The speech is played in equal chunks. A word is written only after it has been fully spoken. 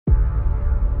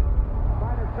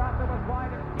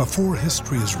Before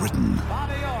history is written,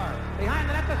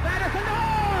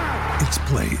 it's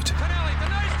played.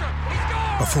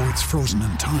 Before it's frozen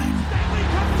in time,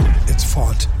 it's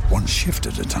fought one shift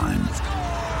at a time.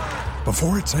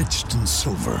 Before it's etched in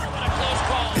silver,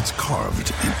 it's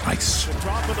carved in ice.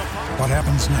 What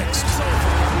happens next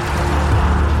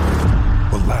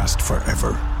will last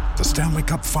forever. The Stanley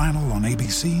Cup Final on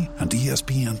ABC and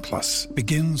ESPN Plus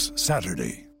begins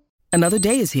Saturday. Another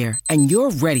day is here, and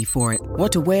you're ready for it.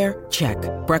 What to wear? Check.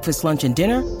 Breakfast, lunch, and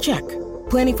dinner? Check.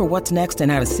 Planning for what's next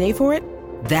and how to save for it?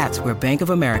 That's where Bank of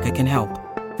America can help.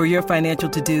 For your financial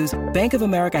to-dos, Bank of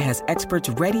America has experts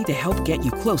ready to help get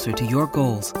you closer to your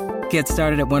goals. Get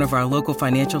started at one of our local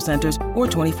financial centers or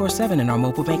 24/7 in our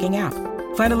mobile banking app.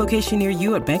 Find a location near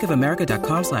you at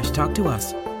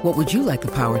bankofamerica.com/talktous. What would you like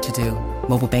the power to do?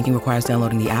 Mobile banking requires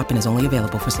downloading the app and is only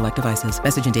available for select devices.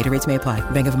 Message and data rates may apply.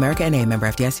 Bank of America N.A., member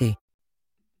FDIC.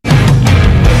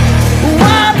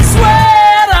 Wipe the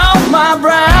sweat off my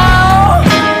brow.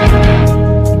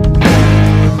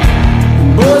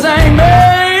 Boys ain't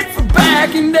made for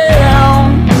backing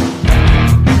down.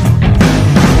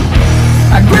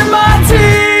 I grit my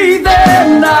teeth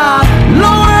and I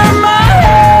lower my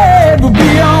head. We'll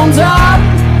be on top,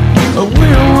 but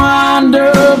we'll wind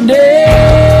up dead.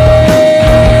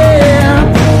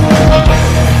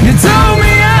 You told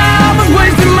me I was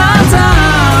wasting my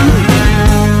time.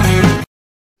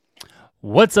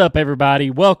 What's up, everybody?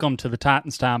 Welcome to the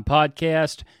Titans Time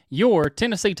Podcast, your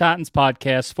Tennessee Titans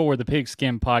podcast for the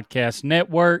Pigskin Podcast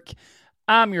Network.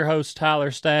 I'm your host,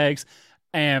 Tyler Staggs,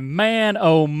 and man,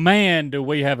 oh man, do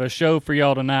we have a show for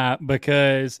y'all tonight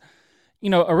because,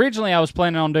 originally I was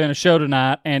planning on doing a show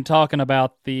tonight and talking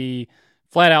about the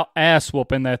flat-out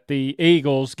ass-whooping that the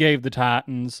Eagles gave the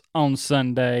Titans on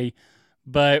Sunday,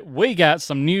 but we got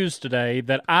some news today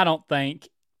that I don't think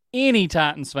any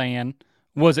Titans fan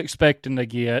was expecting to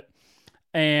get,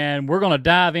 and we're going to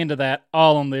dive into that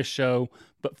all on this show.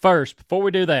 But first, before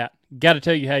we do that, got to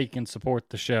tell you how you can support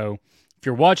the show. If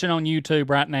you're watching on YouTube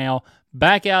right now,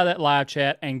 back out of that live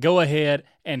chat and go ahead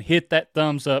and hit that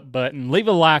thumbs up button. Leave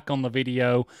a like on the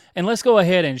video, and let's go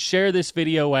ahead and share this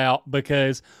video out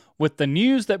because with the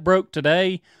news that broke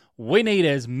today, we need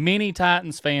as many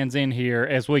Titans fans in here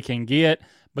as we can get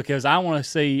because I want to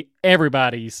see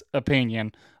everybody's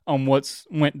opinion on what's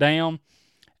went down.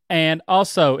 And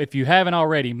also, if you haven't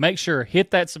already, make sure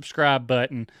hit that subscribe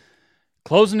button.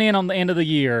 Closing in on the end of the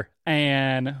year,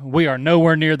 and we are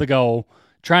nowhere near the goal.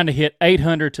 Trying to hit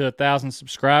 800 to 1,000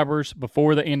 subscribers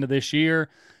before the end of this year.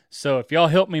 So if y'all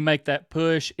help me make that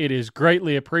push, it is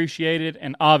greatly appreciated,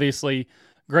 and obviously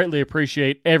greatly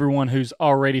appreciate everyone who's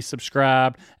already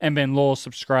subscribed and been loyal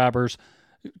subscribers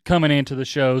coming into the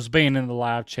shows, being in the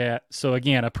live chat. So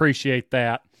again, appreciate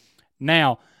that.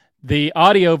 Now, the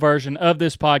audio version of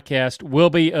this podcast will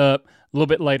be up a little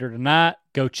bit later tonight.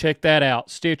 Go check that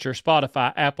out. Stitcher,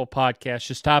 Spotify, Apple Podcasts.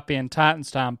 Just type in Titans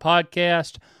Time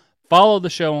Podcast. Follow the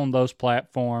show on those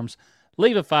platforms.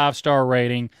 Leave a 5-star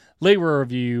rating. Leave a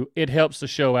review. It helps the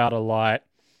show out a lot.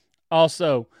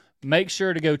 Also, make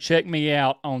sure to go check me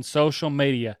out on social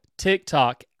media.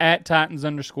 TikTok, at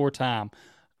Titans_time.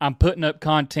 I'm putting up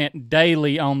content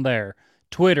daily on there.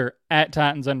 Twitter, at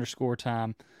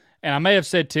Titans_time. And I may have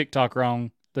said TikTok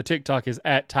wrong. The TikTok is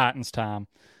at Titans Time.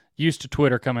 Used to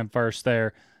Twitter coming first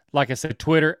there. Like I said,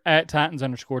 Twitter at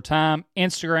Titans_time.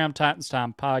 Instagram, Titans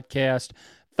Time Podcast.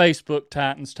 Facebook,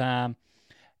 Titans Time.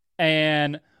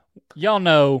 And y'all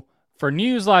know, for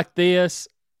news like this,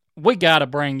 we got to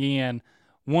bring in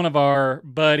one of our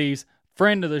buddies,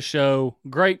 friend of the show,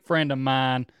 great friend of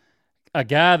mine, a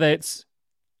guy that's,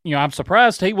 I'm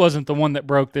surprised he wasn't the one that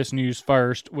broke this news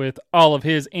first with all of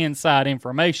his inside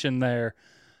information there.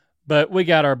 But we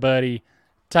got our buddy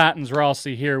Titans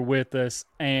Rossi here with us,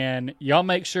 and y'all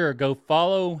make sure go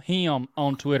follow him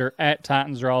on Twitter at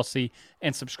Titans Rossi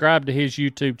and subscribe to his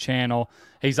YouTube channel.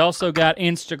 He's also got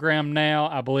Instagram now.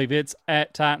 I believe it's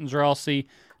at Titans Rossi.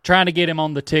 Trying to get him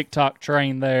on the TikTok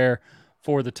train there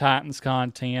for the Titans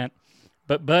content.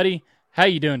 But buddy, how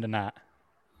you doing tonight?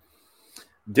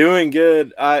 Doing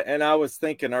good. I was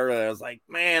thinking earlier, I was like,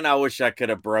 man, I wish I could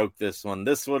have broke this one.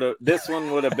 This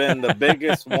one would have been the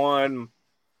biggest one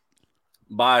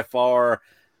by far.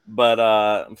 But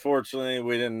unfortunately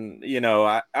we didn't,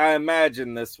 I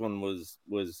imagine this one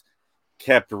was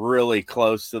kept really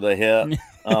close to the hip.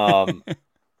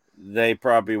 They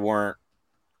probably weren't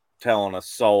telling a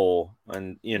soul.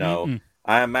 And,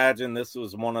 I imagine this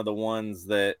was one of the ones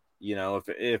that,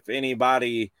 if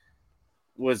anybody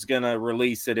was going to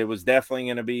release it, it was definitely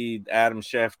going to be Adam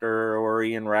Schefter or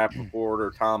Ian Rappaport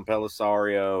or Tom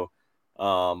Pellisario.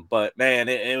 But man,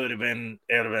 it would have been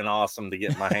awesome to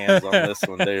get my hands on this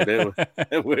one, dude.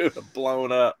 It would have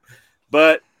blown up.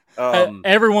 But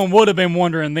everyone would have been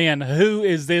wondering then, who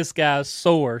is this guy's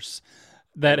source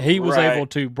that he was able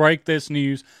to break this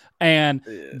news? And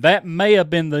that may have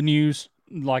been the news.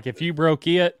 Like if you broke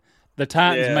it, the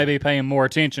Titans may be paying more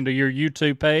attention to your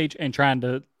YouTube page and trying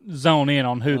to zone in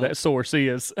on who that source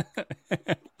is.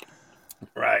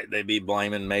 Right, they'd be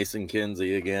blaming Mason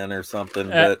Kinsey again or something.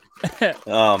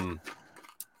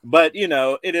 But you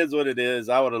know, it is what it is.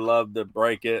 I would have loved to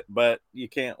break it, but you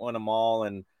can't win them all.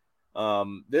 And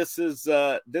this is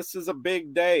a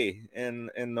big day in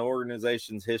the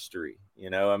organization's history. You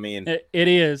know, I mean, it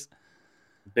is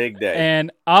big day.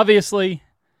 And obviously,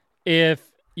 if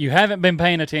you haven't been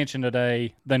paying attention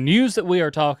today, the news that we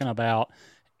are talking about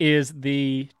is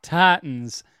the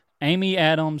Titans. Amy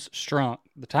Adams Strunk,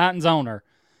 the Titans owner,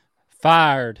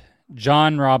 fired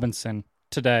John Robinson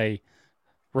today,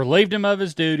 relieved him of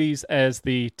his duties as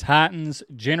the Titans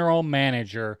general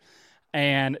manager,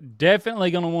 and definitely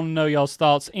going to want to know y'all's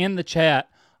thoughts in the chat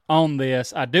on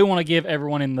this. I do want to give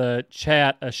everyone in the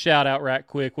chat a shout out right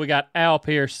quick. We got Al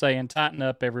Pierce saying, "Tighten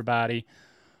up, everybody."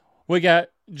 We got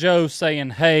Joe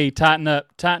saying, "Hey, tighten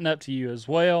up to you as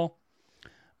well."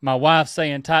 My wife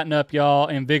saying, "Tighten up, y'all.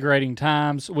 Invigorating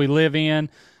times we live in."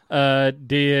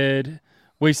 Did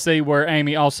we see where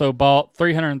Amy also bought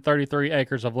 333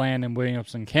 acres of land in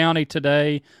Williamson County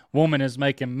today? Woman is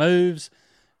making moves.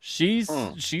 She's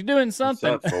doing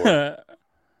something.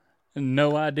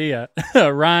 No idea.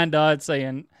 Ryan Dodd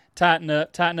saying, tighten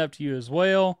up to you as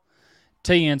well.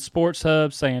 TN Sports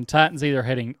Hub saying, Titans either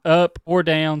heading up or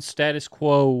down. Status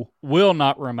quo will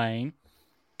not remain.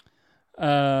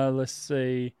 Let's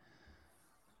see.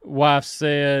 Wife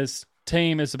says,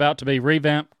 team is about to be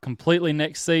revamped completely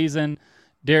next season.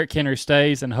 Derrick Henry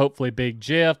stays and hopefully Big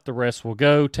Jeff. The rest will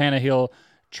go. Tannehill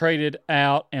traded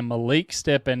out and Malik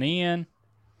stepping in.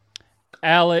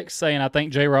 Alex saying, I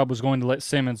think J-Rob was going to let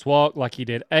Simmons walk like he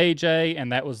did AJ,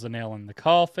 and that was the nail in the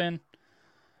coffin.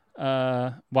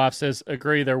 Wife says,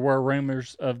 agree, there were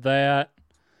rumors of that.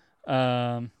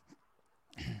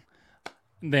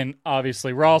 Then,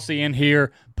 obviously, Rossi in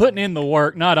here putting in the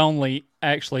work, not only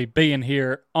actually being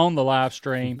here on the live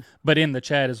stream, but in the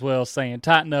chat as well, saying,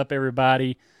 tighten up,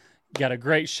 everybody. Got a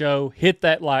great show. Hit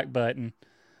that like button.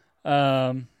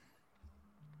 And,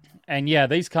 yeah,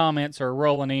 these comments are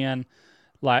rolling in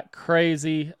like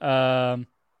crazy. Got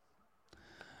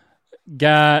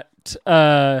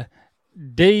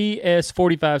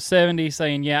DS4570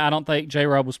 saying, yeah, I don't think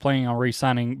J-Rob was planning on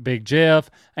re-signing Big Jeff.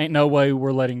 Ain't no way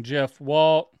we're letting Jeff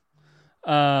walk.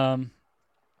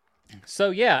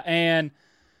 So, yeah, and,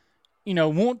 you know,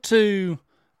 want to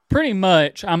pretty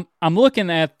much, I'm looking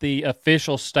at the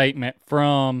official statement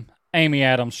from Amy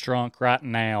Adams Strunk right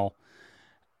now.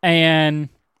 And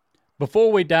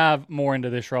before we dive more into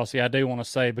this, Rossi, I do want to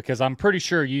say, because I'm pretty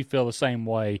sure you feel the same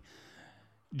way,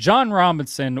 John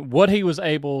Robinson, what he was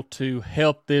able to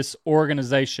help this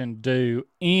organization do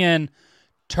in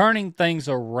turning things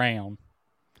around.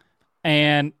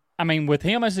 And, I mean, with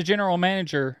him as the general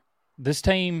manager, this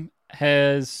team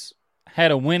has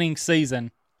had a winning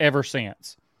season ever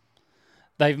since.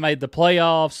 They've made the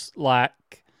playoffs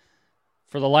like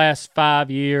for the last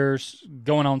 5 years,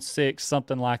 going on 6,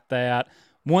 something like that.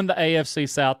 Won the AFC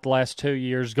South the last 2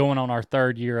 years, going on our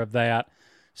 3rd year of that.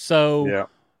 So, yeah.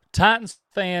 Titans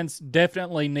fans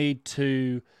definitely need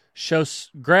to show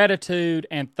gratitude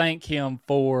and thank him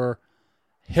for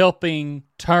helping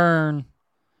turn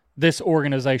this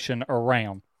organization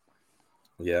around.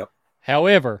 Yeah.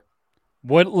 However,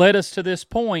 what led us to this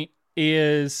point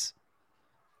is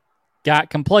got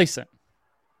complacent.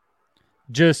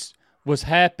 Just was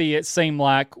happy, it seemed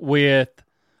like, with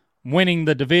winning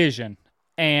the division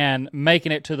and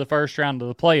making it to the first round of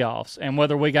the playoffs. And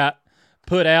whether we got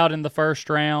put out in the first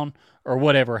round or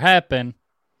whatever happened,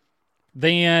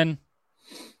 then,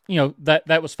 you know,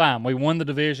 that was fine. We won the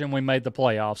division. We made the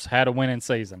playoffs, had a winning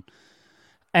season.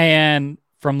 And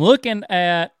from looking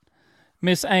at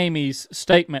Miss Amy's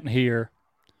statement here,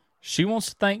 she wants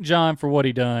to thank John for what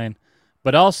he done,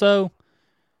 but also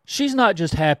she's not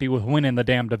just happy with winning the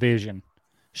damn division.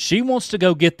 She wants to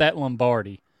go get that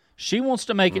Lombardi. She wants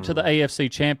to make it to the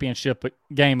AFC Championship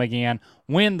game again,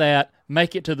 win that,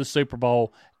 make it to the Super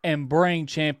Bowl, and bring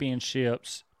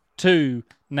championships to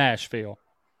Nashville.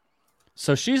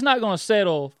 So she's not going to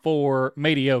settle for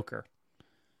mediocre.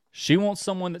 She wants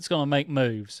someone that's going to make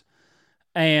moves.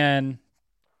 And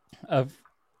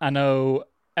I know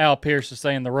Al Pierce is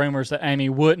saying the rumors that Amy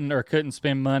wouldn't or couldn't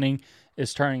spend money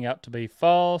is turning out to be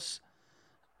false.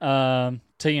 TN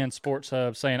TN Sports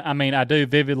Hub saying, I mean, I do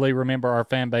vividly remember our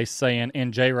fan base saying,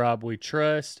 in J-Rob we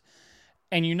trust.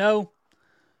 And,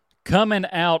 coming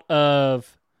out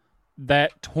of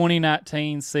that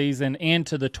 2019 season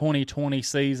into the 2020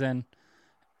 season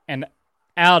and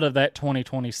out of that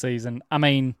 2020 season, I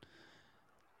mean,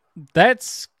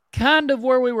 that's kind of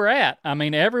where we were at. I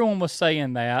mean, everyone was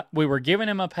saying that. We were giving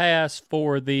him a pass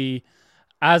for the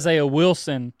Isaiah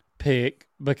Wilson pick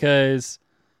because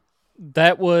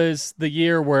that was the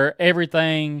year where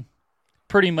everything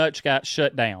pretty much got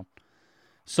shut down.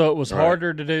 So it was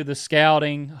harder to do the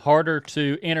scouting, harder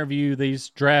to interview these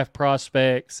draft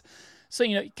prospects. So,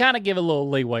 you kind of give a little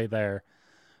leeway there.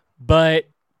 But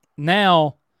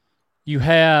now you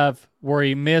have where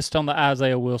he missed on the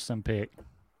Isaiah Wilson pick.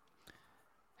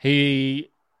 I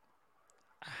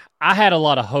had a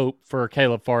lot of hope for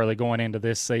Caleb Farley going into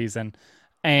this season.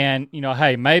 And,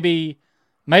 hey, maybe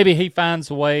he finds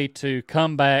a way to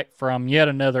come back from yet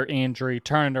another injury,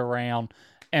 turn it around,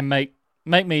 and make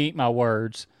me eat my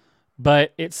words.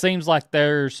 But it seems like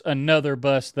there's another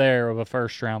bust there of a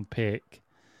first-round pick.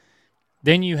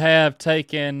 Then you have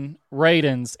taken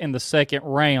Radens in the second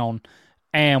round,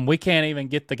 and we can't even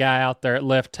get the guy out there at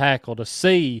left tackle to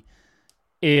see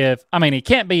he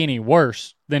can't be any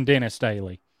worse than Dennis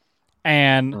Daly.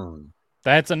 And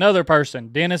that's another person.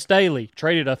 Dennis Daly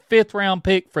traded a fifth-round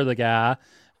pick for the guy,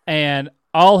 and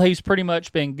all he's pretty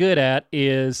much been good at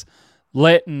is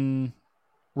letting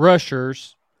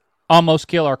rushers almost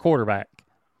kill our quarterback.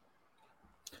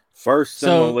 First in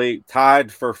the league,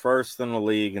 tied for first in the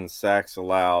league in sacks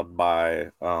allowed by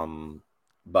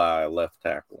left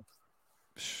tackle.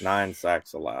 9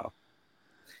 sacks allowed.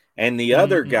 And the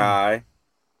other guy,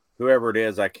 whoever it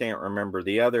is, I can't remember.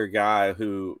 The other guy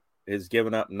who has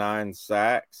given up 9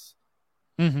 sacks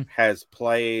has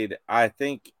played, I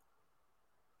think,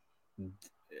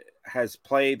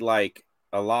 like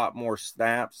a lot more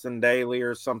snaps than Daly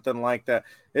or something like that.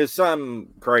 It's something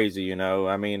crazy,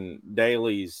 I mean,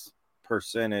 Daly's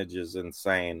percentage is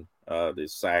insane. The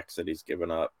sacks that he's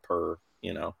given up per,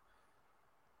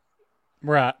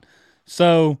 Right.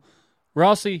 So,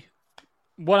 Rossi,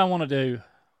 what I want to do,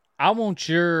 I want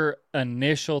your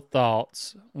initial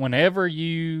thoughts whenever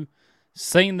you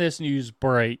seen this news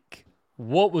break.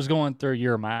 What was going through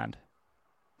your mind?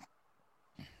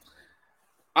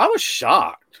 I was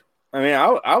shocked. I mean,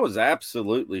 I was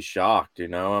absolutely shocked,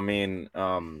 I mean,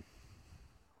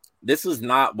 this is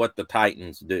not what the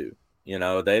Titans do.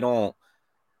 They don't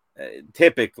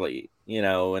typically,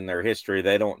 in their history,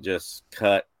 they don't just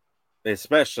cut,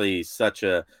 especially such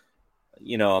a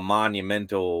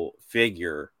monumental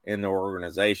figure in the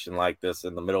organization like this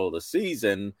in the middle of the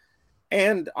season.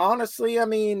 And honestly, I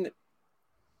mean,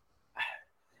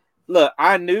 look,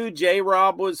 I knew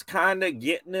J-Rob was kind of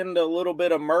getting into a little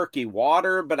bit of murky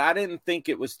water, but I didn't think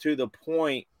it was to the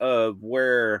point of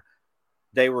where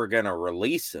they were going to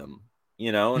release him,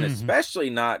 and especially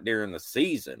not during the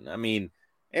season. I mean,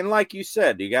 and like you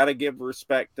said, you got to give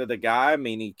respect to the guy. I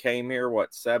mean, he came here,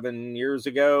 7 years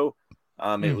ago?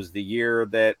 It was the year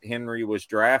that Henry was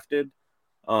drafted.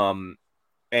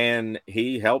 And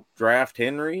he helped draft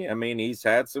Henry. I mean, he's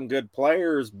had some good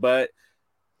players, but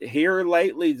here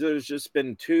lately, there's just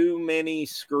been too many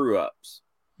screw-ups,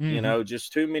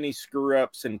 just too many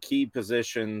screw-ups in key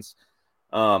positions.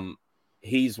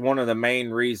 He's one of the main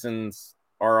reasons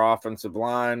our offensive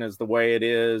line is the way it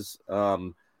is. I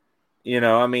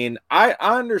mean, I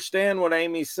understand what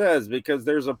Amy says because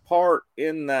there's a part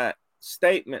in that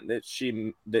statement that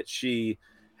she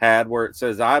had where it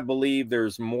says, I believe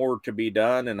there's more to be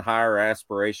done and higher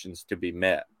aspirations to be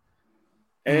met.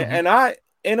 And I,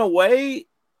 in a way,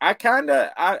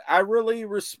 I really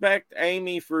respect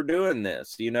Amy for doing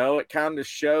this. It kind of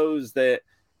shows that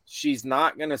she's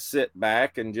not going to sit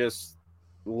back and just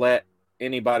let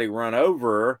anybody run over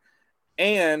her.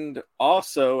 And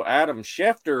also, Adam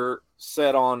Schefter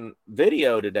said on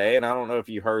video today, and I don't know if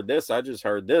you heard this, I just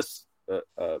heard this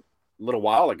a little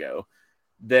while ago,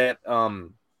 that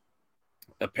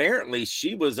apparently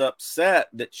she was upset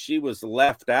that she was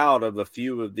left out of a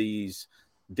few of these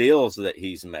deals that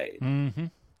he's made.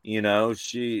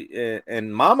 She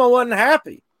and Mama wasn't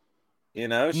happy.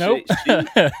 Nope.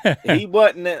 He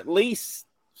wasn't at least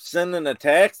sending a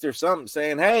text or something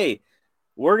saying, hey,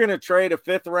 we're going to trade a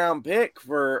 5th-round pick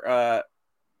for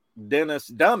Dennis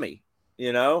Dummy,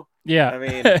 Yeah. I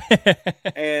mean,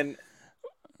 and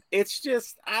it's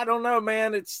just, I don't know,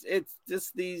 man. It's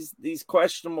just these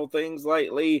questionable things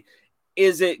lately.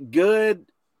 Is it good?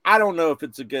 I don't know if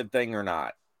it's a good thing or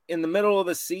not. In the middle of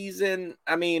the season,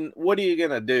 I mean, what are you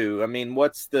going to do? I mean,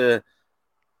 what's the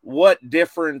what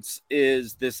difference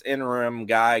is this interim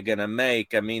guy going to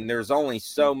make? I mean, there's only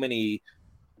so many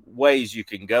ways you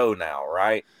can go now,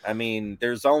 right? I mean,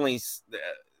 there's only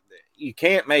you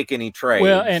can't make any trades.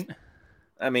 Well, and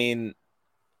I mean,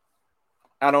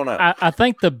 I don't know. I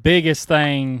think the biggest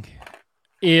thing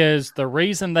is the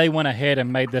reason they went ahead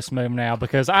and made this move now,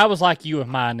 because I was like you with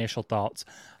my initial thoughts.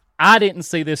 I didn't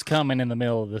see this coming in the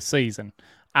middle of the season.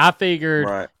 I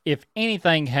figured if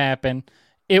anything happened,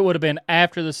 it would have been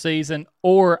after the season,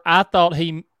 or I thought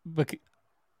he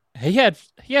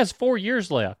has 4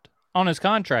 years left on his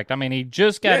contract. I mean, he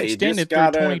just got extended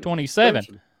through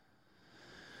 2027.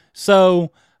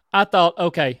 So I thought,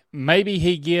 okay, maybe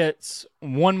he gets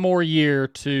one more year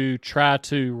to try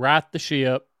to right the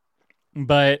ship.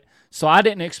 But so I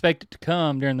didn't expect it to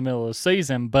come during the middle of the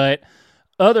season. But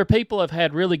other people have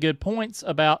had really good points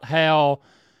about how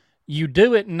you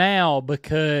do it now,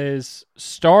 because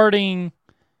starting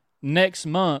next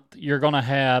month, you're going to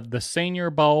have the Senior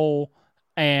Bowl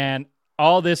and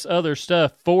all this other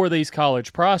stuff for these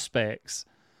college prospects.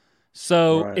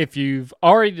 So if you've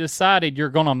already decided you're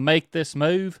going to make this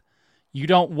move, you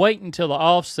don't wait until the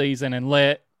offseason and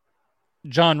let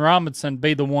John Robinson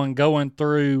be the one going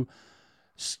through,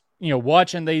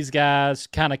 watching these guys,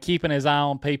 kind of keeping his eye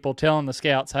on people, telling the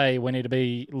scouts, hey, we need to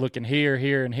be looking here,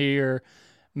 here, and here,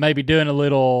 maybe doing a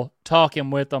little talking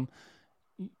with them.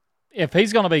 If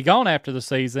he's going to be gone after the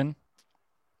season,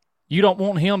 you don't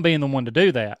want him being the one to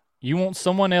do that. You want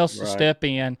someone else to step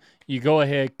in. You go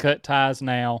ahead, cut ties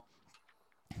now.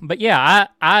 But yeah,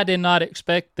 I did not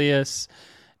expect this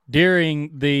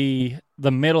during the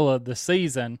middle of the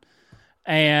season.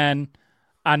 And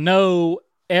I know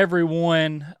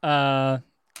everyone,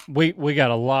 we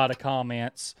got a lot of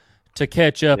comments to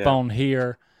catch up on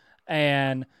here.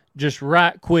 And just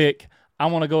right quick, I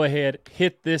want to go ahead,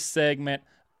 hit this segment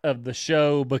of the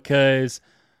show, because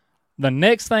the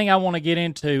next thing I want to get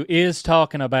into is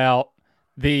talking about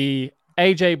the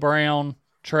A.J. Brown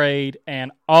trade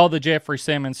and all the Jeffrey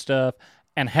Simmons stuff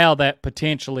and how that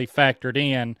potentially factored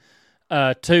in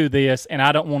to this, and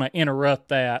I don't want to interrupt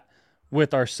that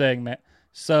with our segment.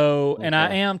 So, and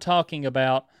I am talking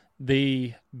about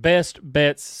the Best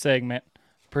Bets segment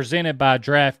presented by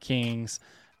DraftKings.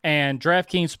 And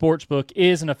DraftKings Sportsbook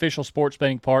is an official sports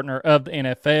betting partner of the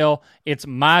NFL. It's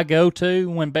my go-to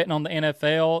when betting on the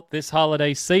NFL this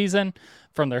holiday season.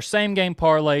 From their same-game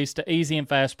parlays to easy and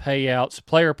fast payouts,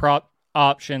 player prop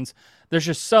options, there's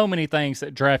just so many things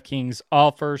that DraftKings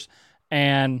offers.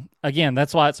 And, again,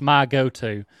 that's why it's my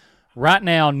go-to. Right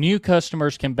now, new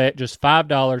customers can bet just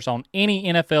 $5 on any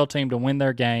NFL team to win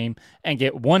their game and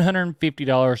get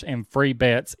 $150 in free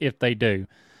bets if they do.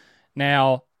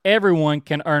 Now, everyone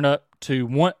can earn up to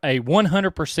a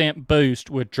 100% boost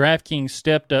with DraftKings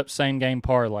stepped-up same-game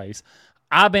parlays.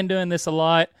 I've been doing this a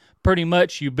lot. Pretty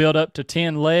much you build up to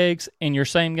 10 legs in your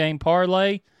same-game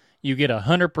parlay. You get a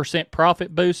 100%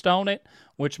 profit boost on it,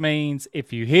 which means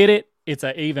if you hit it, it's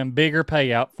an even bigger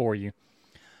payout for you.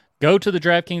 Go to the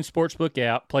DraftKings Sportsbook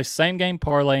app, place same-game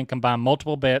parlay, and combine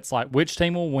multiple bets like which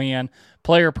team will win,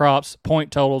 player props,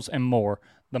 point totals, and more.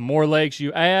 The more legs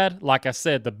you add, like I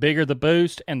said, the bigger the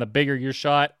boost and the bigger your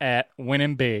shot at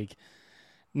winning big.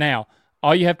 Now,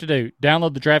 all you have to do,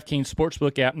 download the DraftKings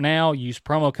Sportsbook app now, use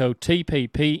promo code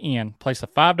TPPN, place a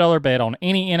 $5 bet on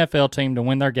any NFL team to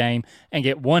win their game, and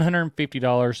get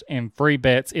 $150 in free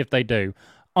bets if they do.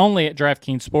 Only at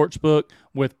DraftKings Sportsbook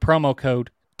with promo code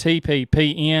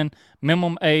TPPN.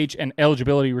 Minimum age and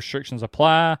eligibility restrictions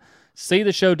apply. See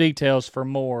the show details for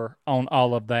more on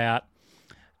all of that.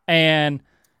 And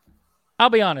I'll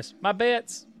be honest, my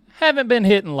bets haven't been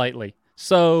hitting lately.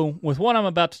 So with what I'm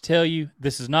about to tell you,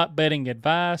 this is not betting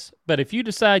advice, but if you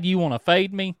decide you want to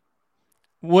fade me,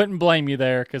 wouldn't blame you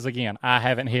there, because again, I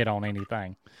haven't hit on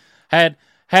anything. Had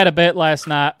a bet last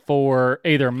night for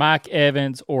either Mike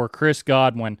Evans or Chris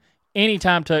Godwin,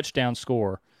 anytime touchdown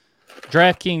score.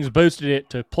 DraftKings boosted it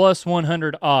to plus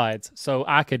 100 odds, so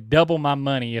I could double my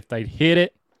money if they hit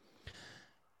it.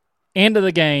 End of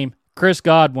the game, Chris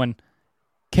Godwin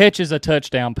catches a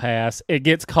touchdown pass. It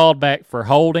gets called back for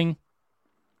holding,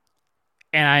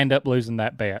 and I end up losing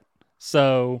that bet.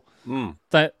 So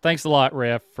thanks a lot,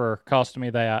 ref, for costing me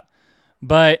that.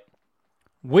 But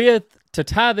to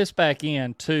tie this back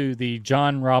in to the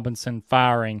John Robinson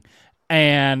firing,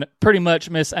 and pretty much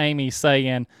Miss Amy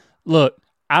saying, look,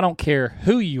 I don't care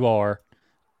who you are,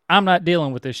 I'm not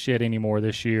dealing with this shit anymore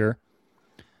this year.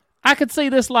 I could see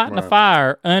this lighting a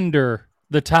fire under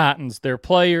the Titans, their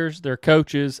players, their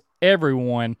coaches,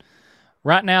 everyone.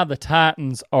 Right now, the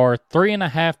Titans are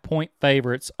 3.5-point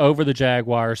favorites over the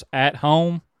Jaguars at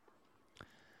home.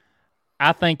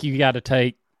 I think you got to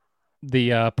take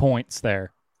the points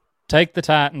there. Take the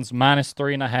Titans minus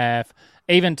 3.5.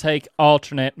 Even take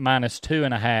alternate minus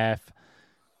 2.5.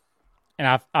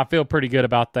 And I feel pretty good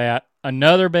about that.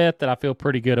 Another bet that I feel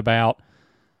pretty good about,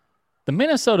 the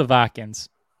Minnesota Vikings,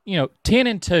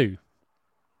 10-2.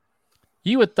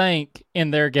 You would think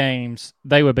in their games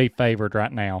they would be favored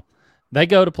right now. They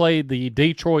go to play the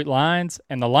Detroit Lions,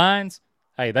 and the Lions,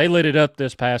 hey, they lit it up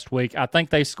this past week. I think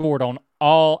they scored on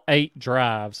all 8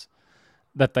 drives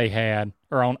that they had,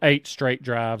 or on 8 straight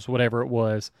drives, whatever it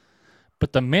was.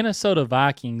 But the Minnesota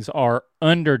Vikings are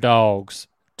underdogs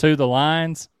to the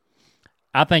Lions.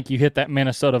 I think you hit that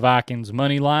Minnesota Vikings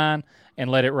money line and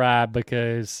let it ride,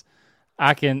 because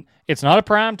it's not a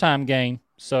primetime game,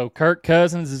 so Kirk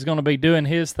Cousins is going to be doing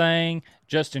his thing,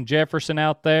 Justin Jefferson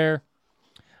out there.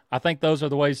 I think those are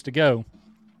the ways to go.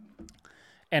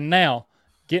 And now,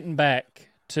 getting back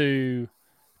to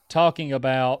talking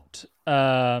about,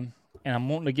 and I'm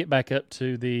wanting to get back up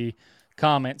to the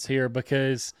comments here,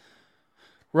 because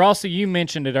Rossi, you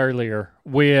mentioned it earlier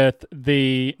with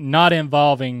the not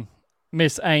involving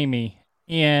Miss Amy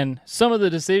in some of the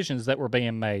decisions that were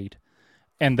being made.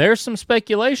 And there's some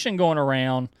speculation going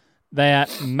around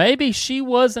that maybe she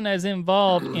wasn't as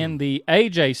involved in the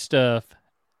AJ stuff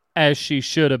as she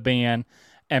should have been.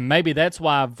 And maybe that's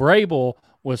why Vrabel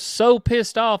was so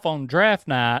pissed off on draft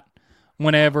night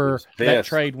whenever that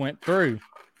trade went through.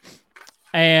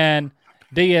 And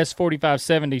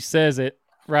DS4570 says it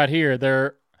right here.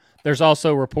 There's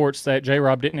also reports that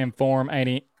J-Rob didn't inform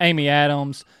Amy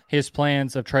Adams his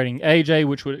plans of trading AJ,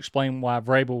 which would explain why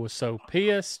Vrabel was so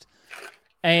pissed.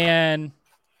 And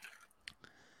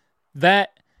that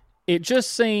it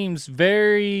just seems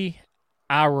very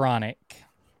ironic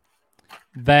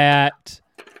that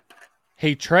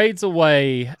he trades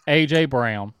away AJ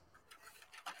Brown,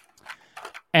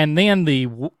 and then the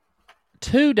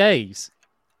 2 days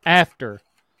after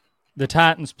the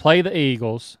Titans play the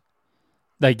Eagles,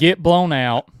 they get blown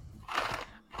out.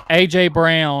 A.J.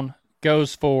 Brown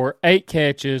goes for 8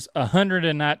 catches,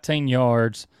 119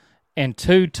 yards, and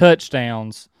 2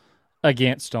 touchdowns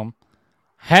against them.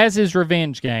 Has his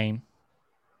revenge game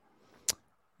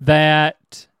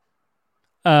that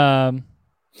John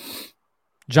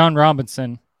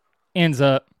Robinson ends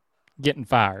up getting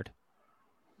fired.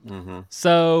 Mm-hmm.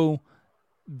 So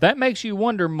that makes you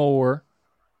wonder more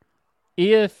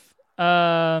if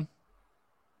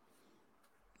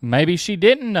maybe she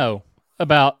didn't know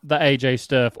about the AJ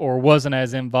stuff or wasn't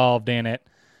as involved in it.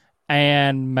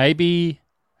 And maybe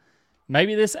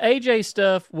this AJ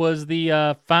stuff was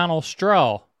the final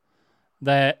straw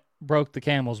that broke the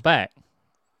camel's back.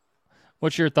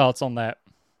 What's your thoughts on that?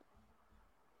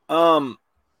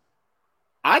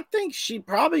 I think she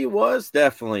probably was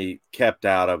definitely kept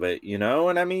out of it,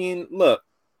 And I mean, look,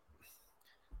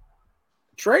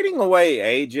 trading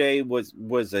away AJ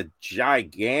was a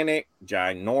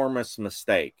ginormous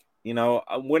mistake.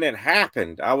 When it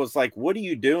happened, I was like, what are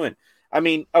you doing? I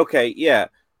mean, okay, yeah,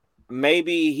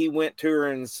 maybe he went to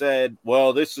her and said,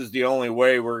 well, this is the only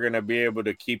way we're going to be able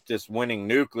to keep this winning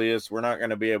nucleus. We're not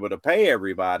going to be able to pay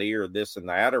everybody or this and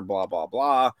that or blah, blah,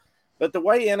 blah. But the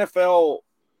way NFL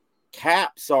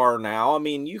caps are now, I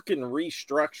mean, you can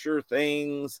restructure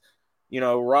things,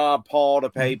 rob Paul to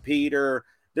pay Peter.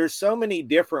 There's so many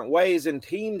different ways, and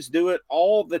teams do it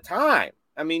all the time.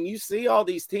 I mean, you see all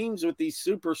these teams with these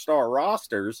superstar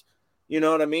rosters, you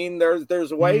know what I mean?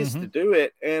 There's ways to do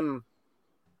it. And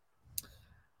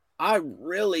I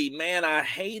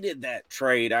hated that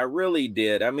trade. I really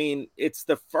did. I mean, it's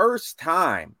the first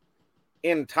time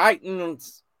in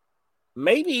Titans,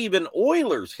 maybe even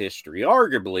Oilers history,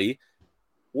 arguably,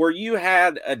 where you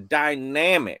had a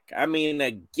dynamic,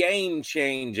 a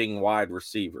game-changing wide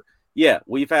receiver. Yeah,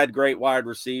 we've had great wide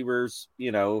receivers,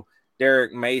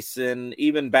 Derek Mason,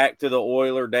 even back to the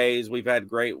Oiler days, we've had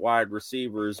great wide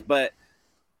receivers, but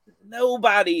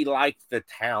nobody liked the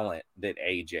talent that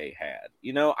AJ had.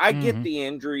 I get the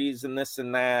injuries and this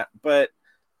and that, but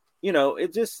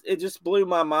it just blew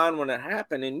my mind when it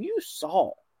happened. And you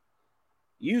saw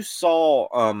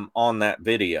on that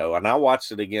video, and I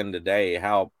watched it again today,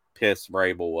 how pissed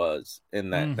Vrabel was in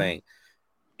that thing.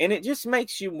 And it just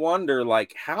makes you wonder,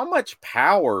 like, how much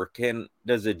power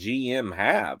does a GM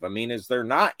have? I mean, is there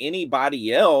not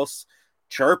anybody else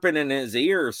chirping in his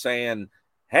ear saying,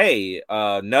 hey,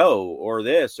 no, or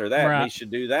this or that, right, we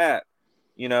should do that,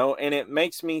 and it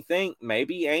makes me think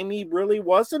maybe Amy really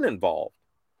wasn't involved,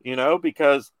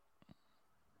 because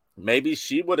maybe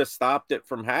she would have stopped it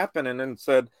from happening and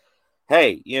said,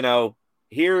 hey,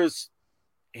 here's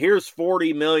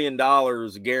 $40 million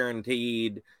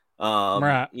guaranteed.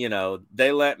 Right.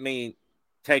 They let me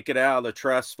take it out of the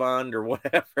trust fund or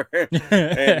whatever.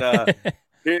 And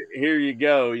here you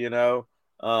go, you know.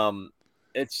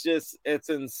 It's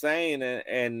insane.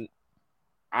 And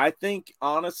I think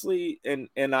honestly,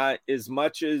 and I, as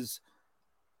much as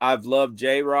I've loved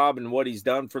J-Rob and what he's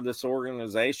done for this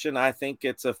organization, I think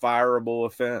it's a fireable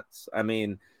offense. I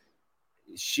mean,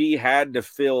 she had to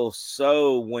feel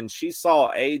so when she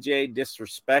saw AJ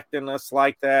disrespecting us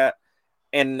like that,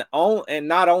 and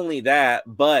not only that,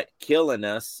 but killing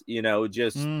us, you know,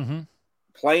 just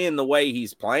playing the way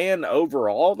he's playing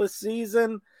overall this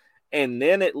season. And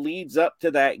then it leads up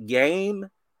to that game,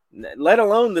 let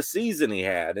alone the season he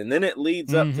had. And then it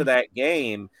leads up to that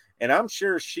game. And I'm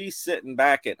sure she's sitting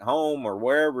back at home or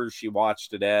wherever she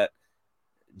watched it at,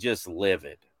 just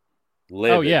livid.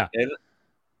 Oh, yeah. And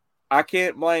I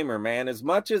can't blame her, man. As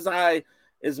much as I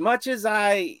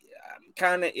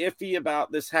kind of iffy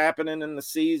about this happening in the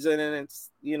season, and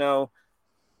it's, you know,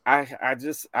 I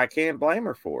can't blame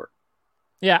her for it.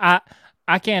 Yeah,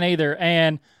 I can't either.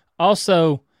 And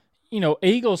also, you know,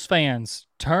 Eagles fans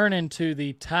turn into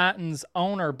the Titans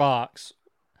owner box,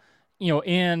 you know,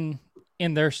 in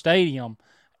their stadium,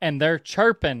 and they're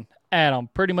chirping at them,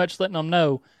 pretty much letting them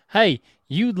know, hey,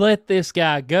 you let this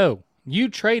guy go. You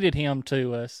traded him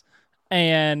to us,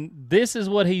 and this is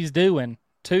what he's doing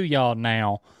to y'all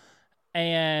now.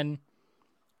 And,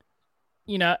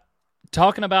 you know,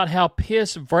 talking about how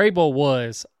pissed Vrabel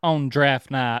was on draft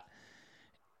night,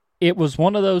 it was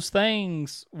one of those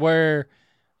things where,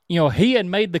 you know, he had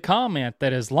made the comment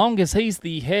that as long as he's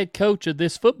the head coach of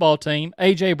this football team,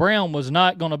 A.J. Brown was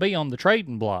not going to be on the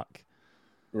trading block.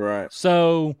 Right.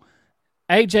 So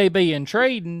A.J. being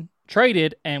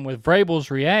traded, and with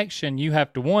Vrabel's reaction, you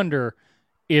have to wonder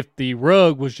if the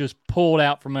rug was just pulled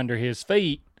out from under his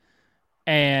feet,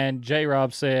 and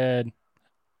J-Rob said,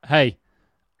 hey,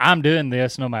 I'm doing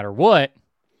this no matter what.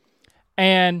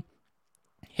 And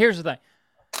here's the thing.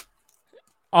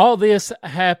 All this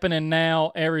happening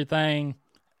now, everything,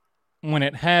 when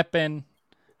it happened,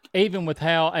 even with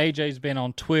how AJ's been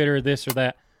on Twitter, this or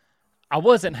that, I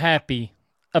wasn't happy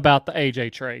about the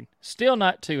AJ trade. Still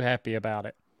not too happy about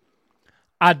it.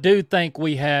 I do think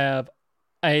we have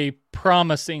a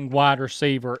promising wide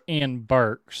receiver in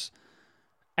Burks.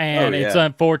 And it's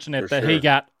unfortunate that he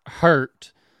got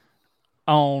hurt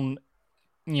on,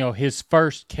 you know, his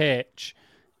first catch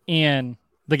in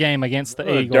the game against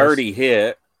the Eagles. Dirty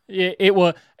hit. It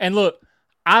was. And look,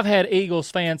 I've had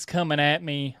Eagles fans coming at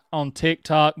me on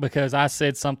TikTok because I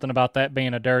said something about that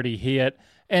being a dirty hit.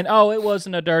 And, it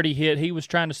wasn't a dirty hit. He was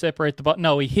trying to separate the ball.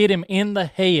 No, he hit him in the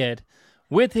head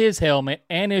with his helmet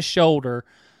and his shoulder.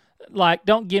 Like,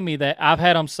 don't give me that. I've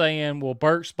had them saying, well,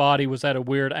 Burke's body was at a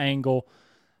weird angle.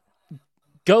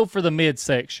 Go for the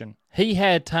midsection. He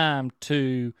had time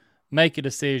to make a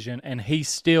decision, and he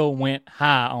still went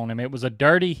high on him. It was a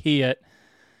dirty hit.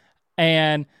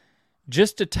 And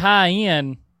just to tie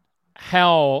in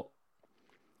how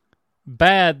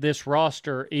bad this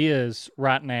roster is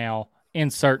right now in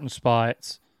certain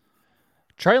spots,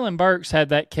 Treylon Burks had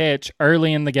that catch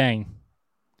early in the game.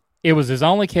 It was his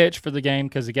only catch for the game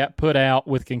because he got put out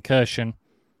with concussion.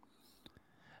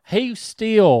 He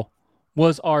still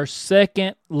was our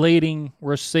second leading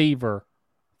receiver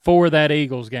for that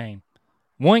Eagles game.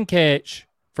 One catch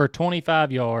for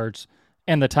 25 yards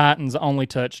and the Titans' only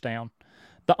touchdown.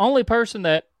 The only person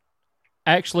that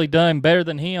actually done better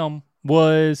than him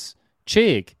was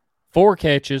Chig. 4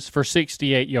 catches for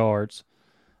 68 yards.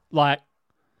 Like,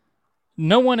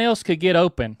 no one else could get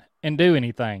open and do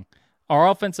anything. Our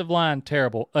offensive line,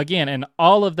 terrible. Again, and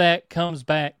all of that comes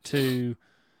back to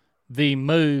the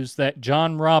moves that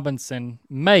John Robinson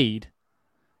made,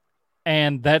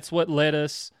 and that's what led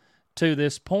us to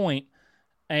this point.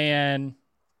 And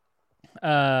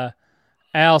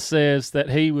Al says that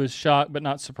he was shocked but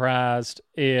not surprised,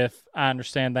 if I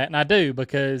understand that. And I do,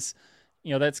 because,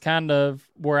 you know, that's kind of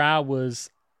where I was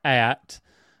at.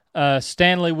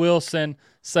 Stanley Wilson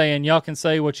saying, y'all can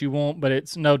say what you want, but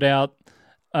it's no doubt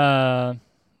that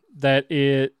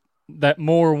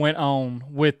more went on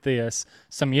with this.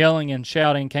 Some yelling and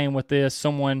shouting came with this.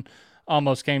 Someone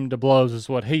almost came to blows is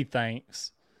what he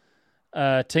thinks.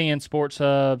 TN Sports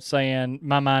Hub saying,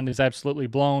 my mind is absolutely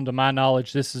blown. To my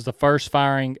knowledge, this is the first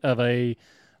firing of an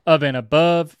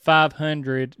above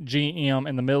 500 GM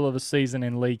in the middle of a season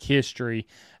in league history.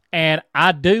 And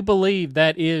I do believe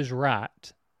that is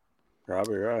right.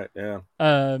 Probably right,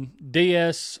 yeah.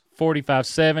 DS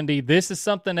 4570, this is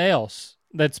something else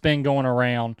that's been going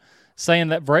around, saying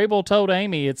that Vrabel told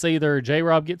Amy it's either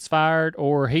J-Rob gets fired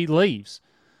or he leaves,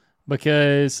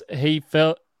 because he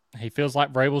felt he feels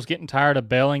like Vrabel's getting tired of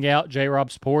bailing out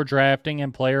J-Rob's poor drafting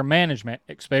and player management,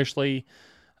 especially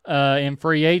in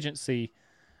free agency.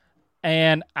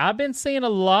 And I've been seeing a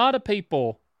lot of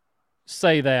people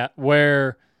say that,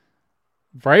 where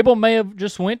Vrabel may have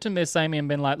just went to Miss Amy and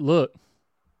been like, look,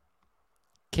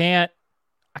 I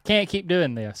can't keep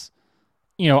doing this.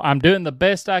 I'm doing the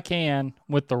best I can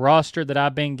with the roster that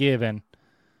I've been given,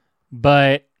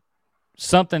 but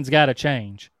something's got to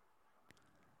change.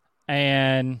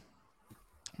 And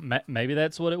maybe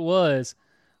that's what it was.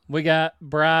 We got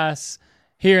Bryce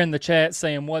here in the chat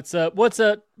saying, what's up? What's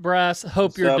up, Bryce?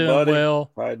 Hope you're doing buddy?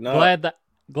 well.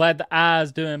 Glad the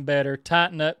eye's doing better.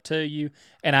 Tighten up to you.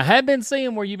 And I have been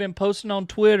seeing where you've been posting on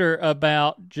Twitter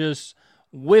about just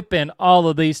whipping all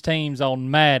of these teams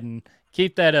on Madden.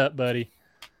 Keep that up, buddy.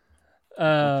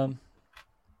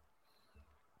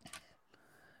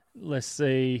 Let's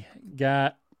see.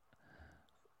 Got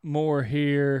more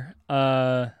here.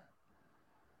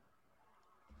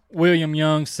 William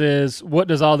Young says, what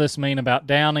does all this mean about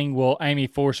Downing? Will Amy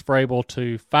force Vrabel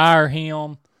to fire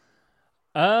him?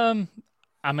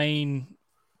 I mean,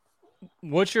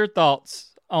 what's your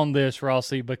thoughts on this,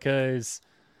 Rossi? Because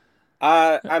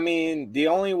I mean, the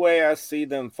only way I see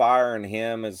them firing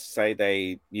him is say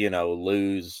they,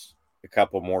 lose a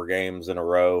couple more games in a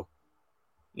row.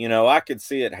 I could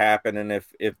see it happening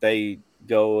if they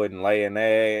go and lay an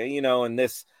egg, and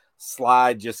this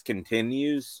slide just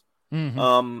continues.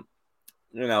 mm-hmm.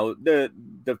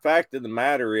 The fact of the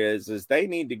matter is they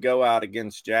need to go out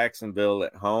against Jacksonville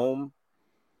at home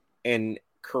and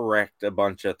correct a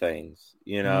bunch of things.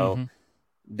 Mm-hmm.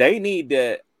 They need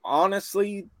to,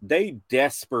 honestly, they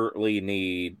desperately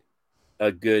need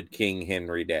a good King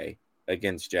Henry Day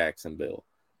against Jacksonville.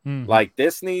 Mm-hmm. Like,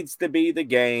 this needs to be the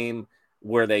game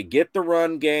where they get the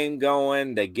run game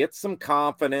going, they get some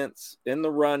confidence in the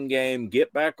run game,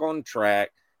 get back on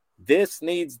track. This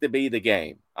needs to be the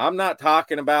game. I'm not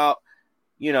talking about,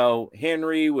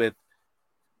 Henry with,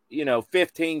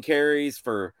 15 carries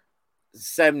for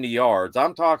 70 yards.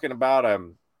 I'm talking about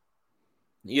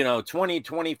 20,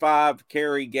 25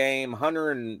 carry game,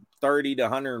 130 to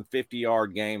 150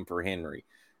 yard game for Henry.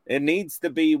 It needs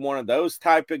to be one of those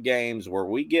type of games where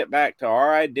we get back to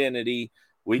our identity.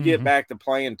 We get back to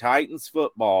playing Titans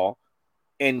football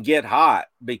and get hot,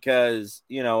 because,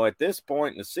 at this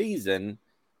point in the season,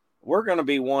 we're going to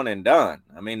be one and done.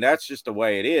 I mean, that's just the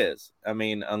way it is. I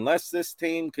mean, unless this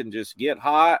team can just get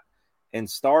hot and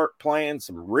start playing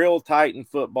some real Titan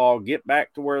football, get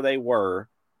back to where they were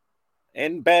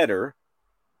and better,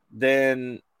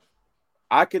 then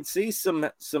I could see some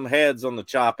heads on the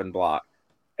chopping block,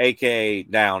 aka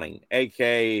Downing,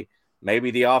 aka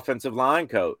maybe the offensive line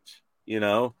coach.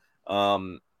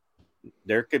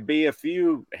 There could be a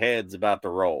few heads about to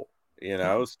roll,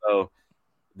 so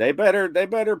they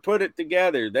better put it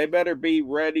together. They better be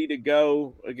ready to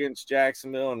go against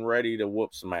Jacksonville and ready to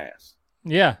whoop some ass.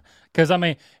 Yeah, because, I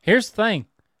mean, here's the thing.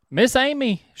 Miss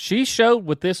Amy, she showed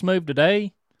with this move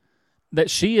today that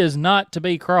she is not to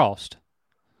be crossed.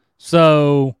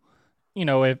 So,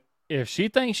 if she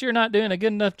thinks you're not doing a good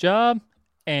enough job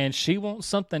and she wants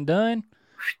something done,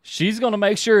 she's going to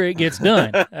make sure it gets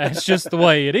done. That's just the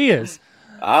way it is.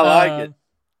 I like it.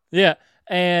 Yeah,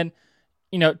 and,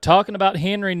 talking about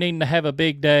Henry needing to have a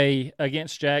big day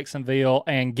against Jacksonville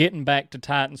and getting back to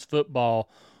Titans football,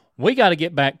 we got to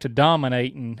get back to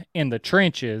dominating in the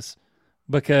trenches,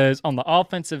 because on the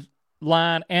offensive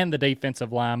line and the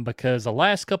defensive line, because the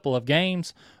last couple of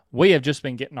games, we have just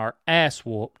been getting our ass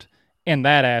whooped in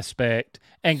that aspect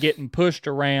and getting pushed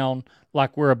around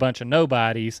like we're a bunch of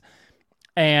nobodies.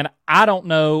 And I don't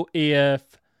know if,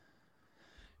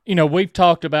 we've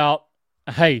talked about,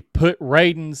 hey, put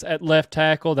Radens at left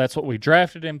tackle. That's what we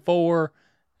drafted him for.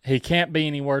 He can't be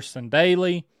any worse than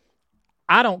Daly.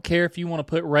 I don't care if you want to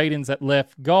put Radens at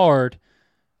left guard.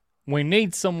 We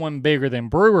need someone bigger than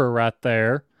Brewer right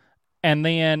there. And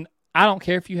then I don't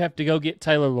care if you have to go get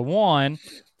Taylor Lewan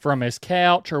from his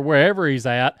couch or wherever he's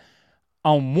at.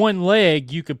 On one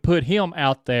leg, you could put him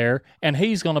out there, and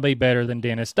he's going to be better than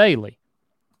Dennis Daly.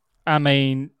 I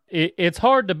mean, it's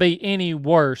hard to be any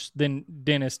worse than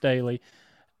Dennis Daly,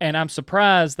 and I'm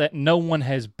surprised that no one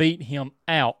has beat him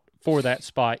out for that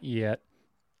spot yet.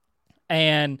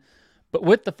 But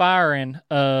with the firing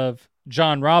of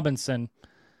John Robinson,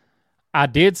 I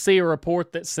did see a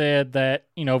report that said that,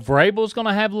 Vrabel's going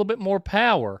to have a little bit more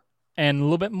power and a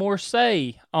little bit more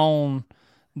say on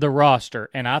the roster.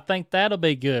 And I think that'll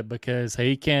be good, because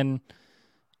he can,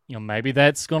 maybe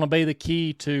that's going to be the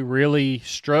key to really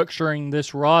structuring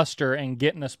this roster and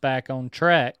getting us back on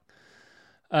track.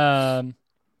 TN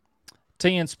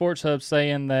Sports Hub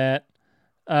saying that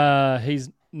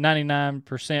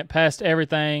 99% passed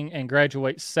everything and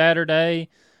graduates Saturday.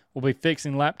 We'll be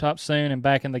fixing laptop soon and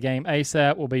back in the game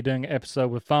ASAP. We'll be doing an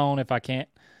episode with phone if I can't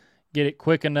get it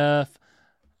quick enough.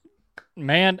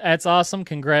 Man, that's awesome.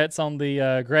 Congrats on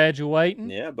the graduating.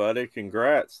 Yeah, buddy.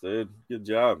 Congrats, dude. Good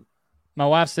job. My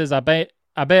wife says, I bet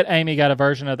Amy got a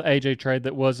version of the AJ trade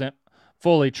that wasn't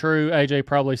fully true. AJ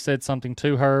probably said something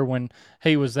to her when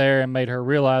he was there and made her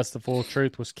realize the full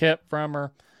truth was kept from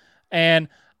her. And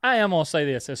I am going to say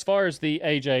this, as far as the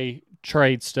AJ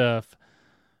trade stuff,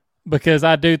 because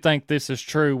I do think this is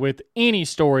true with any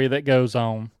story that goes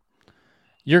on.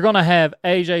 You're going to have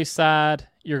AJ's side,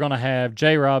 you're going to have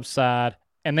J-Rob's side,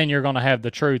 and then you're going to have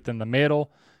the truth in the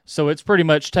middle. So it's pretty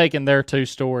much taking their two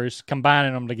stories,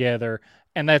 combining them together,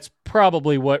 and that's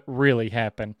probably what really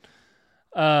happened.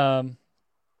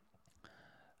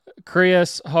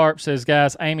 Chris Harp says,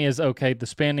 guys, Amy has okayed the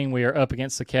spending. We are up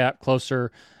against the cap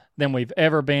closer than we've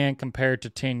ever been compared to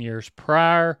 10 years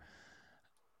prior.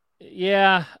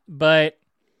 Yeah, but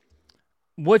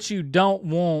what you don't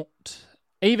want,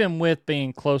 even with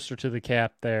being closer to the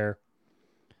cap there,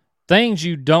 things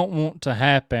you don't want to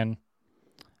happen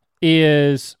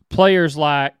is players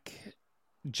like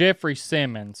Jeffrey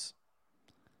Simmons.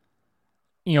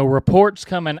 You know, reports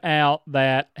coming out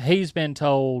that he's been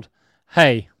told,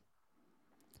 hey,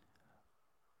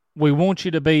 we want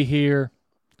you to be here,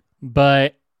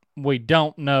 but we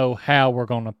don't know how we're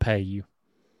going to pay you.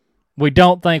 We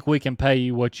don't think we can pay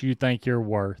you what you think you're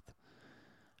worth.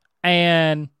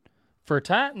 And for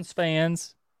Titans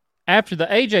fans, after the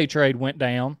AJ trade went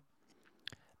down,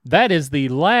 that is the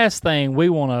last thing we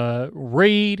want to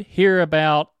read, hear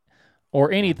about,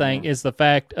 or anything is the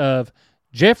fact of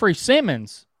Jeffrey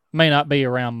Simmons may not be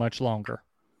around much longer.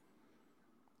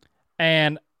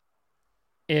 And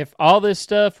if all this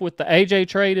stuff with the AJ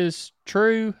trade is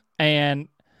true and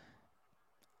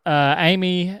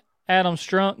Amy Adams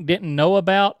Strunk didn't know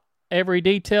about every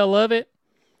detail of it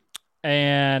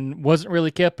and wasn't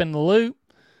really kept in the loop,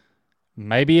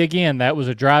 maybe, again, that was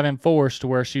a driving force to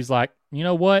where she's like, you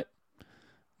know what?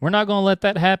 We're not going to let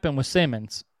that happen with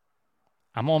Simmons.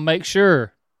 I'm going to make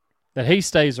sure that he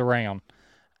stays around.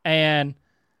 And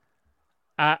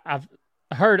I've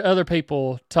heard other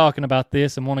people talking about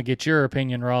this and want to get your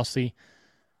opinion, Rossi.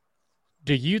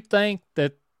 Do you think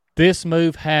that this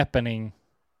move happening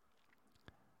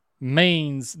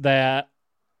means that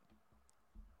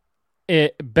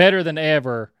it better than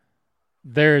ever,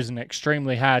 there's an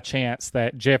extremely high chance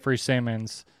that Jeffrey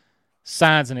Simmons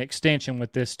signs an extension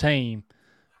with this team,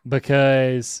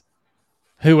 because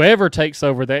whoever takes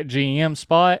over that GM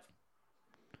spot,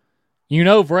 you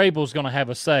know Vrabel's going to have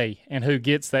a say in who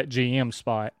gets that GM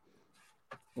spot.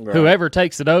 Right. Whoever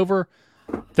takes it over,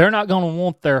 they're not going to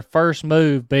want their first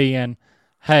move being,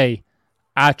 hey,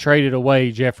 I traded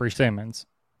away Jeffrey Simmons.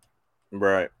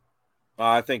 Right.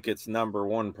 I think it's number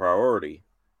one priority.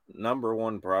 Number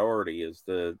one priority is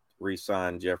to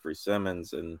re-sign Jeffrey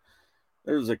Simmons. And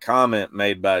there's a comment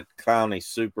made by Clowney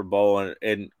Super Bowl,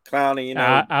 and Clowney, you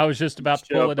know, I was just about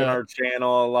to pull it up on our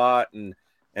channel a lot, and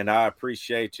I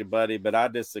appreciate you, buddy, but I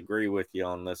disagree with you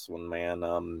on this one,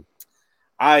 man.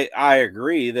 I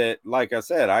agree that, like I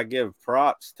said, I give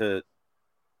props to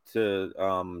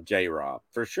J-Rob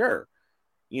for sure,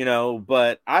 you know,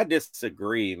 but I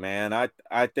disagree, man.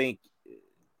 I think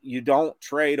you don't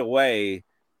trade away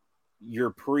your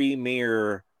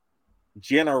premier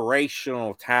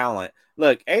generational talent.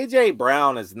 Look, A.J.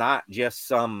 Brown is not just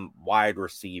some wide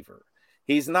receiver.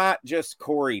 He's not just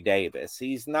Corey Davis.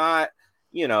 He's not,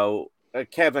 you know,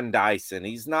 Kevin Dyson.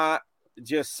 He's not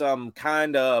just some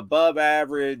kind of above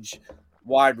average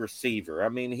wide receiver. I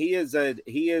mean, he is a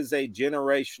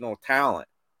generational talent.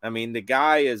 I mean, the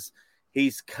guy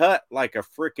he's cut like a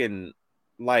freaking,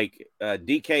 like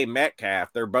DK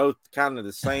Metcalf. They're both kind of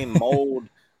the same mold.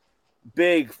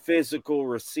 Big physical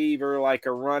receiver, like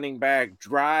a running back,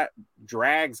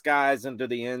 drags guys into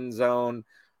the end zone.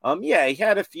 Yeah, he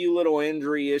had a few little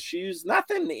injury issues,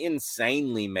 nothing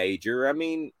insanely major. I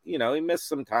mean, you know, he missed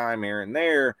some time here and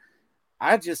there.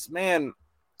 I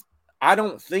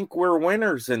don't think we're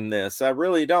winners in this. I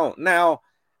really don't. Now,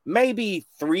 maybe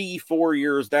 3-4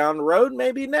 years down the road,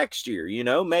 maybe next year, you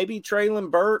know, maybe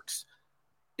Treylon Burks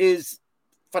is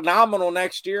phenomenal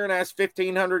next year and has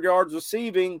 1,500 yards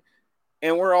receiving,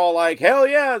 and we're all like, hell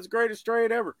yeah, it's the greatest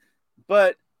trade ever.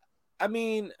 But, I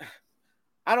mean,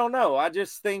 I don't know. I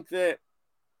just think that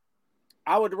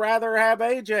I would rather have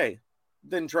AJ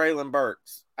than Treylon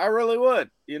Burks. I really would.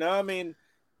 You know, I mean,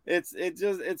 it's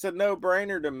a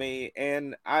no-brainer to me.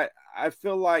 And I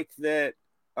feel like that,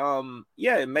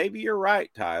 yeah, maybe you're right,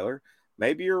 Tyler.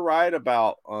 Maybe you're right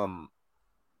about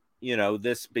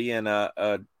this being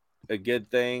a good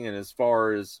thing, and as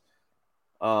far as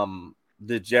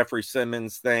the Jeffrey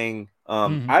Simmons thing,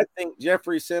 I think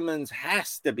Jeffrey Simmons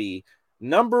has to be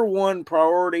number one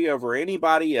priority over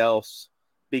anybody else,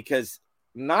 because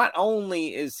not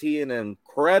only is he an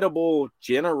incredible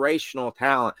generational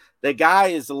talent, the guy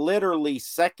is literally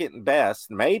second best,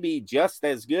 maybe just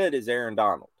as good as Aaron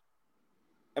Donald.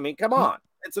 I mean, come on.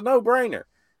 It's a no-brainer.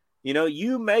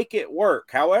 You make it work.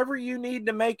 However you need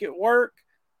to make it work,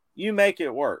 you make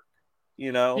it work,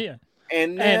 Yeah.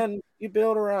 And then you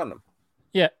build around them.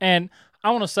 Yeah, and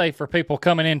I want to say for people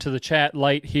coming into the chat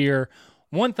late here,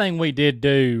 one thing we did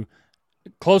do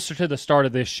closer to the start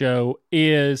of this show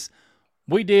is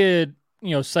we did,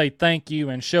 say thank you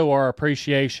and show our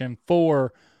appreciation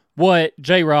for what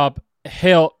J-Rob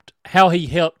how he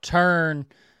helped turn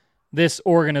this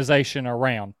organization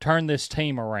around, turn this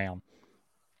team around.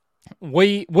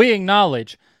 We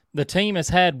acknowledge the team has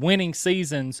had winning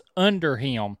seasons under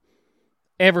him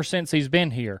ever since he's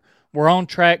been here. We're on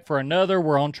track for another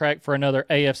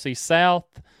AFC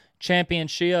South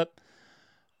championship.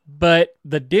 But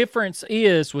the difference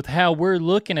is with how we're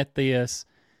looking at this,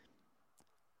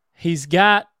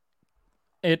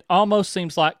 it almost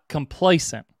seems like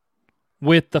complacent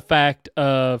with the fact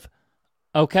of,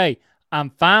 okay,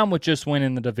 I'm fine with just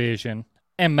winning the division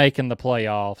and making the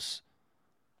playoffs.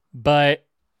 But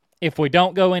if we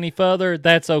don't go any further,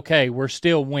 that's okay. We're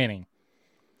still winning.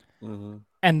 Mm-hmm.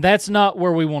 And that's not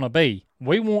where we want to be.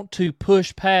 We want to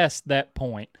push past that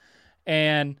point.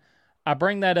 And I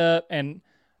bring that up. And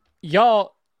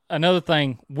y'all, another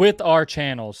thing with our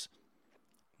channels,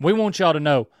 we want y'all to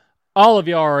know all of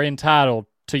y'all are entitled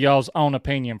to y'all's own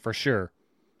opinion for sure.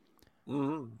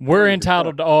 Mm-hmm. We're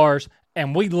entitled to ours.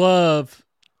 And we love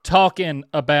talking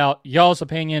about y'all's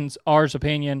opinions, ours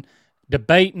opinion,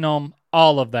 debating them,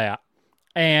 all of that.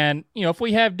 And, if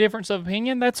we have difference of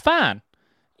opinion, that's fine.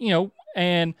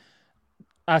 And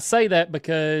I say that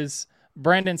because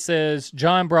Brandon says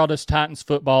John brought us Titans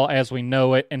football as we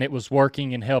know it, and it was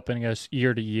working and helping us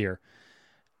year to year.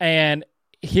 And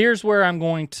here's where I'm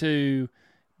going to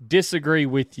disagree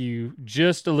with you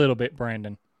just a little bit,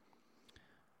 Brandon.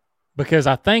 Because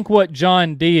I think what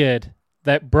John did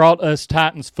that brought us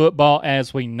Titans football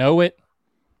as we know it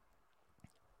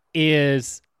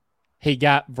is he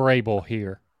got Vrabel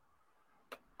here.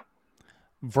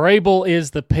 Vrabel is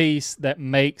the piece that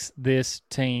makes this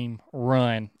team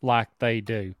run like they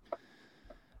do.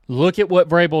 Look at what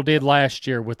Vrabel did last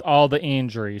year with all the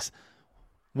injuries.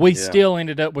 We still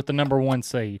ended up with the number 1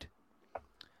 seed.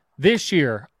 This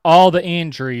year, all the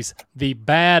injuries, the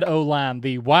bad O-line,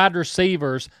 the wide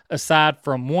receivers, aside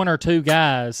from 1 or 2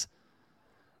 guys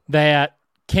that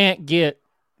can't get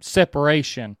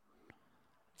separation,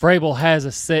 Vrabel has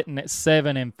us sitting at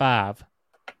 7-5.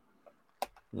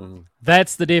 Mm-hmm.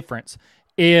 That's the difference.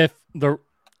 If the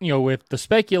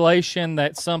speculation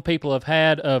that some people have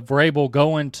had of Vrabel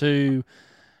going to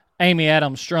Amy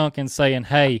Adams Strunk and saying,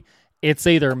 "Hey, it's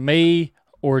either me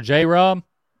or J-Rob,"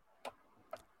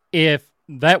 if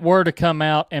that were to come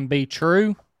out and be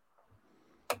true,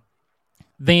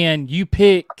 then you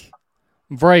pick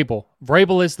Vrabel.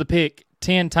 Vrabel is the pick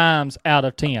 10 times out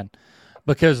of 10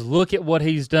 because look at what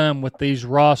he's done with these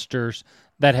rosters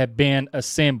that have been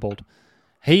assembled.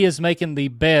 He is making the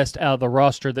best out of the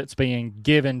roster that's being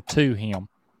given to him.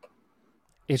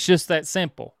 It's just that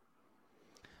simple.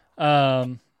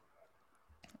 And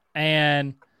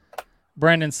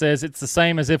Brandon says it's the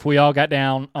same as if we all got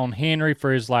down on Henry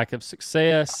for his lack of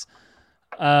success.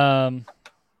 Clowney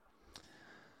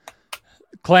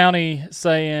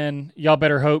saying, y'all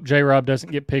better hope J-Rob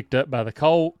doesn't get picked up by the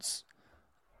Colts.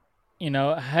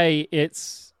 Hey,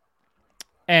 it's...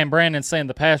 And Brandon saying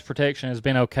the pass protection has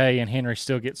been okay and Henry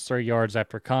still gets 3 yards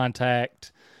after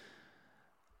contact.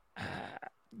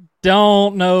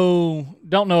 Don't know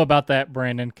about that,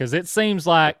 Brandon, because it seems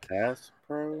like... Pass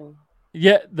pro?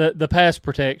 Yeah, the pass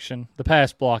protection, the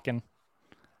pass blocking.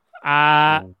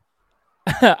 I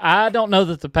don't know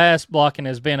that the pass blocking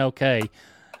has been okay.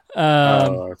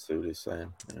 I see what he's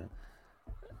saying. Yeah.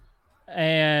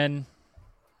 And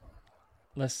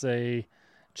let's see.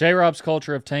 J-Rob's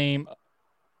culture of team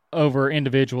over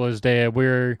individual is dead.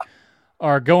 We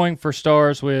are going for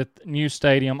stars with new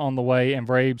stadium on the way, and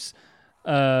Vrabes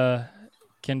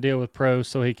can deal with pros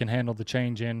so he can handle the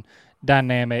change in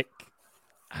dynamic.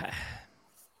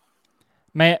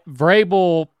 Man,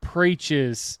 Vrabel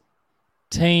preaches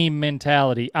team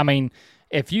mentality. I mean,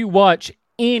 if you watch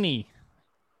any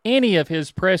of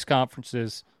his press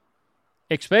conferences,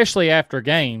 especially after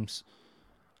games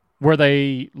where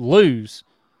they lose,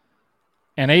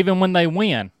 and even when they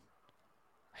win,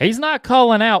 he's not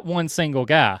calling out one single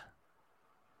guy.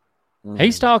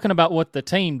 He's talking about what the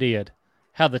team did,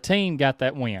 how the team got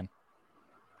that win.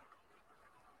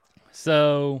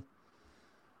 So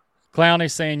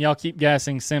Clowney's saying, y'all keep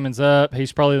gassing Simmons up.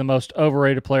 He's probably the most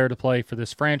overrated player to play for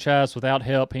this franchise. Without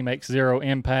help, he makes zero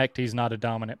impact. He's not a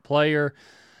dominant player.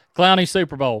 Clowney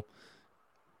Super Bowl.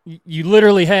 You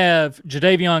literally have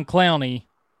Jadeveon Clowney,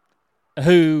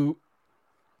 who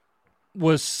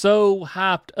was so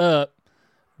hyped up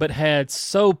but had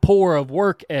so poor of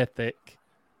work ethic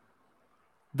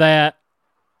that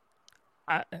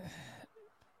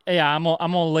I'm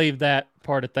gonna leave that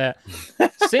part at that.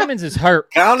 Simmons is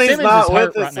hurt. Clowney's not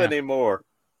with us anymore.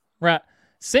 Right.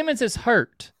 Simmons is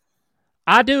hurt.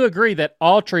 I do agree that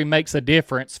Autry makes a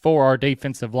difference for our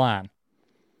defensive line.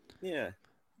 Yeah.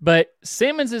 But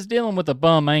Simmons is dealing with a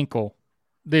bum ankle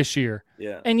this year.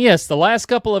 Yeah. And yes, the last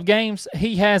couple of games,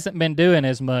 he hasn't been doing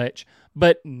as much,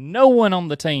 but no one on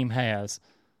the team has.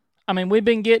 I mean, we've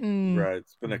been getting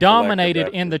dominated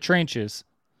in the trenches.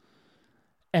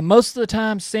 And most of the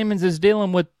time, Simmons is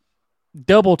dealing with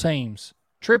double teams,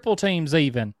 triple teams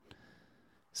even.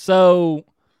 So,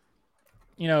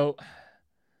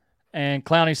 and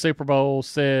Clowney Super Bowl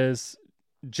says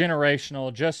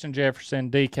generational, Justin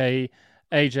Jefferson, DK,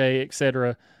 AJ,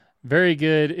 etc. Very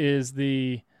good is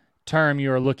the term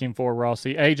you are looking for,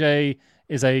 Rossi. AJ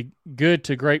is a good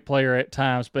to great player at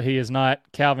times, but he is not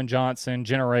Calvin Johnson,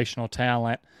 generational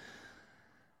talent.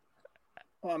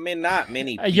 Well, I mean, not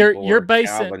many people are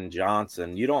Calvin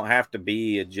Johnson. You don't have to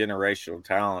be a generational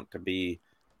talent you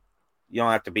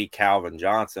don't have to be Calvin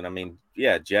Johnson. I mean,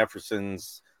 yeah,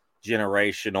 Jefferson's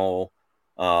generational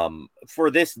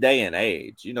for this day and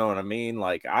age. You know what I mean?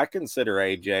 Like, I consider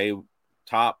AJ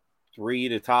top 3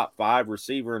 to top 5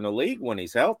 receiver in the league when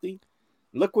he's healthy.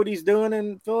 Look what he's doing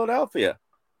in Philadelphia.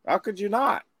 How could you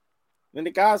not? I mean,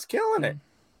 the guy's killing it.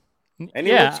 And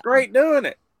he looks great doing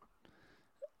it.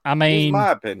 I mean, in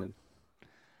my opinion.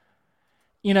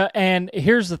 And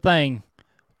here's the thing.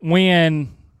 When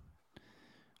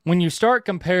you start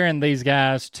comparing these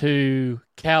guys to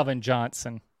Calvin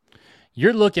Johnson,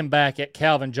 you're looking back at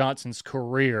Calvin Johnson's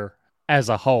career as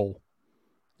a whole.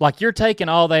 Like, you're taking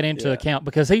all that into account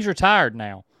because he's retired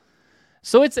now.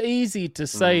 So it's easy to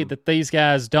say that these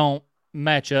guys don't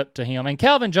match up to him. And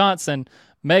Calvin Johnson,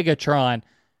 Megatron,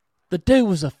 the dude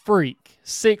was a freak.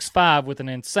 6'5" with an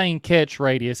insane catch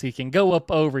radius. He can go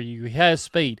up over you. He has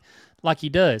speed like he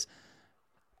does.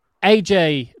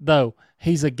 AJ, though,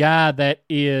 he's a guy that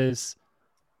is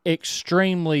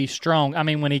extremely strong. I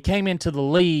mean, when he came into the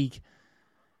league,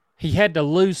 he had to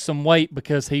lose some weight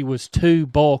because he was too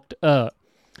bulked up.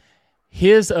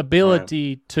 His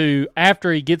ability to,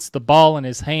 after he gets the ball in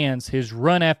his hands, his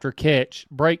run after catch,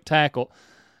 break tackle,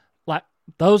 like,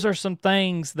 those are some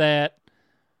things that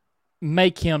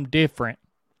make him different.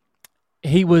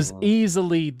 He was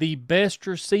easily the best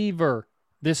receiver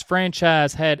this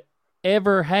franchise had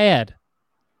ever had.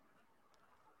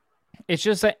 It's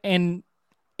just that in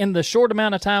the short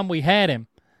amount of time we had him,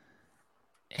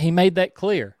 he made that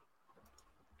clear.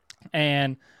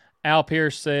 And Al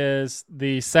Pierce says,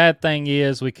 the sad thing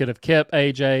is we could have kept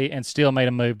AJ and still made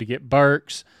a move to get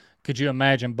Burks. Could you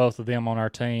imagine both of them on our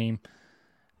team?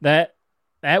 That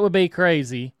would be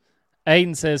crazy.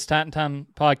 Aiden says, Titan Time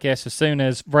podcast, as soon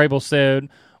as Vrabel said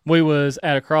we was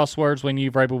at a crosswords, we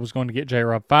knew Vrabel was going to get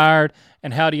J-Rob fired.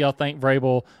 And how do y'all think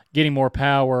Vrabel getting more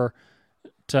power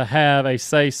to have a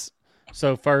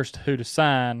say-so first who to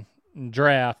sign and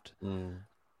draft?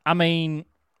 I mean,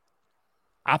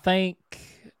 I think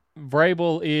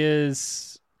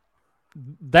Vrabel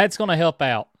that's going to help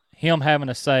out him having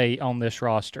a say on this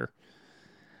roster.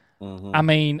 I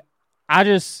mean,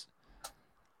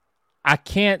 I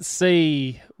can't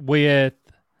see with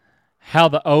how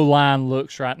the O-line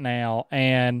looks right now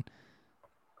and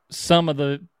some of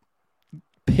the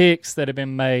picks that have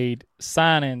been made,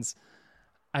 signings,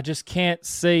 I just can't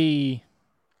see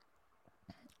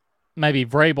maybe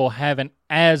Vrabel having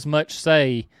as much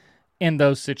say in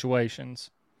those situations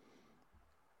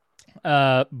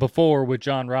before with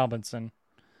John Robinson.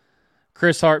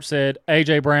 Chris Harp said,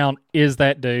 A.J. Brown is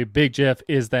that dude. Big Jeff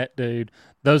is that dude.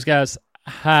 Those guys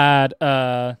had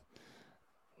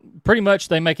pretty much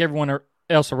they make everyone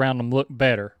else around them look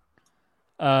better.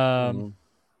 And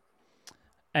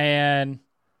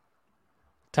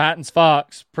Titans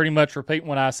Fox, pretty much repeating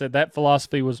what I said. That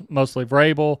philosophy was mostly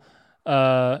Vrabel.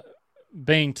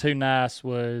 Being too nice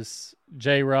was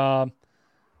J-Rob.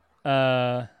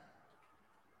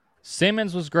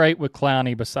 Simmons was great with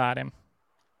Clowney beside him.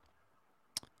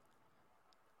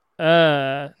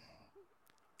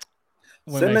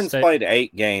 Simmons played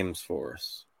 8 games for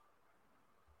us.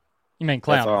 You mean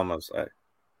Clowney? That's all I'm going to say.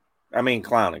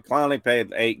 Clowney. Clowney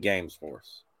played 8 games for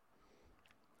us.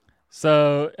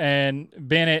 So, and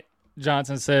Bennett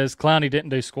Johnson says Clowney didn't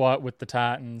do squat with the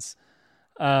Titans.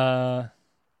 Let's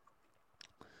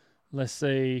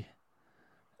see.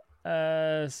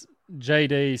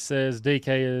 JD says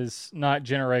DK is not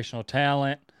generational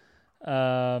talent.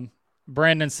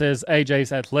 Brandon says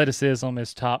AJ's athleticism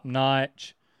is top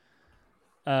notch.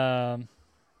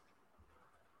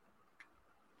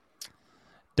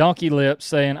 Donkey Lips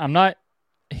saying, I'm not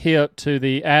hip to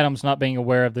the Adams not being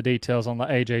aware of the details on the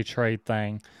AJ trade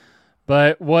thing.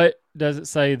 But what does it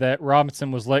say that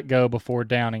Robinson was let go before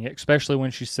Downing, especially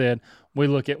when she said, we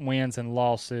look at wins and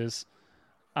losses?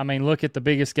 I mean, look at the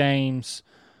biggest games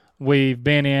we've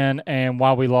been in and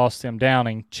why we lost them.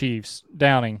 Downing, Chiefs,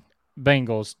 Downing,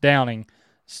 Bengals, Downing,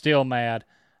 still mad.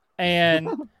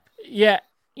 And, yeah,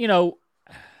 you know,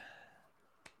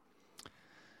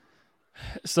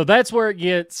 so that's where it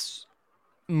gets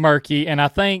murky. And I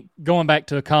think going back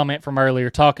to a comment from earlier,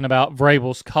 talking about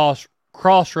Vrabel's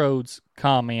crossroads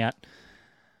comment,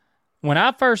 when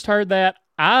I first heard that,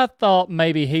 I thought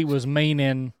maybe he was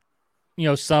meaning, you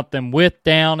know, something with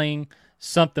Downing,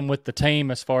 something with the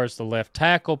team as far as the left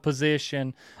tackle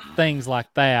position, things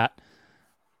like that.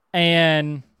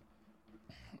 And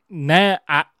now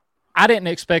I didn't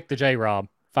expect the J-Rob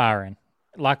firing,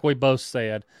 like we both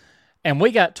said. And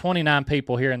we got 29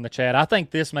 people here in the chat. I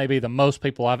think this may be the most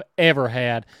people I've ever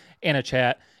had in a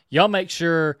chat. Y'all make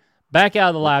sure, back out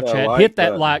of the live chat, hit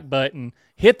that like button,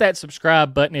 hit that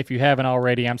subscribe button if you haven't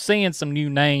already. I'm seeing some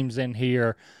new names in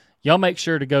here. Y'all make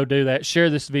sure to go do that. Share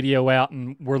this video out,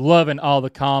 and we're loving all the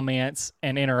comments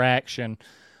and interaction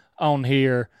on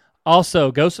here.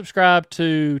 Also, go subscribe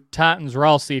to Titans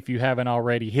Rossi if you haven't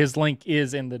already. His link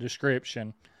is in the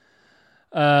description.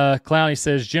 Clowney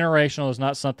says, generational is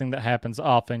not something that happens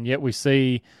often, yet we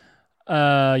see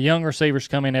young receivers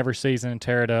come in every season and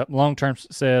tear it up. Long-term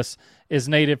success is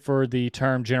needed for the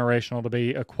term generational to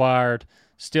be acquired.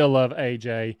 Still love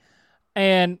AJ.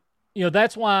 And, you know,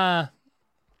 that's why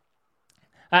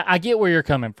I get where you're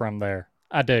coming from there.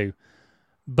 I do.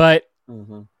 But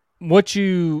what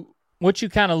you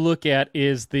kind of look at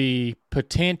is the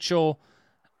potential,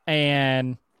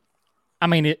 and, I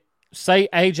mean, say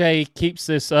AJ keeps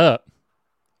this up,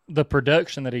 the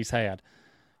production that he's had.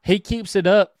 He keeps it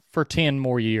up for 10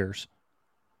 more years.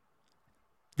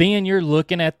 Then you're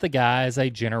looking at the guy as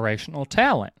a generational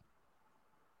talent.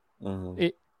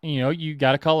 You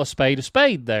got to call a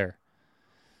spade there.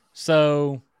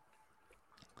 So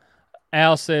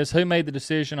Al says, who made the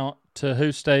decision to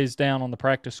who stays down on the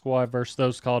practice squad versus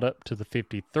those called up to the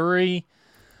 53?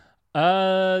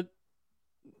 That's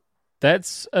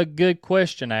a good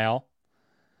question, Al.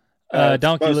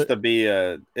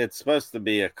 It's supposed to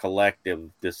be a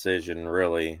collective decision,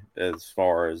 really, as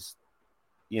far as,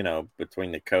 you know,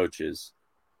 between the coaches,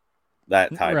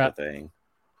 that type of thing.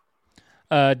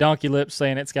 Donkey Lips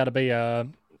saying it's got to be to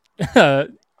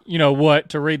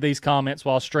read these comments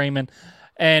while streaming.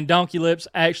 And Donkey Lips,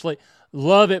 actually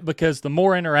love it because the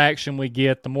more interaction we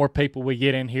get, the more people we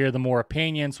get in here, the more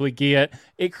opinions we get.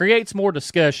 It creates more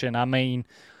discussion. I mean,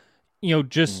 you know,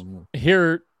 just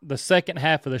here the second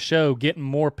half of the show, getting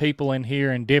more people in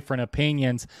here and different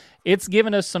opinions, it's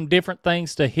given us some different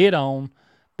things to hit on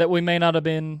that we may not have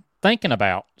been thinking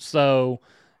about. So,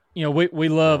 you know, we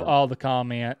love all the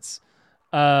comments.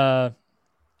 Clowney,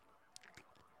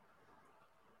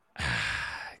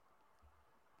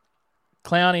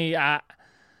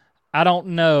 I don't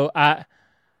know.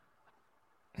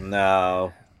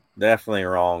 No, definitely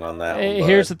wrong on that one.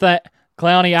 Here's the thing,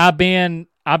 Clowney, I've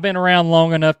been around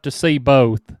long enough to see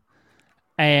both.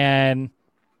 And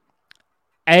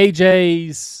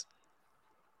AJ's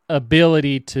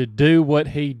ability to do what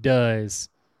he does,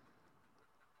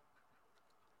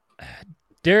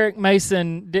 Derek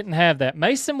Mason didn't have that.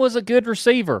 Mason was a good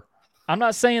receiver. I'm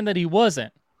not saying that he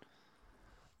wasn't.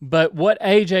 But what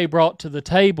AJ brought to the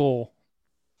table,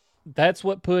 that's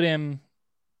what put him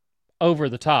over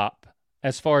the top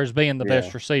as far as being the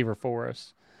best receiver for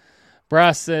us.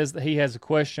 Bryce says that he has a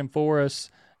question for us.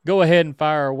 Go ahead and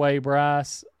fire away,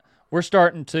 Bryce. We're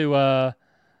starting to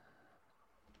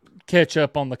catch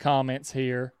up on the comments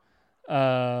here.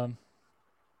 And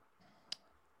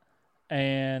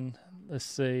let's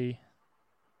see.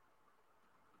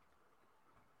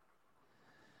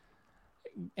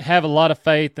 Have a lot of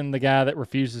faith in the guy that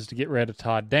refuses to get rid of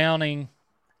Todd Downing.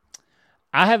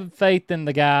 I have faith in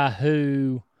the guy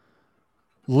who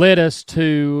led us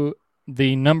to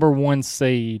the number 1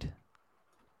 seed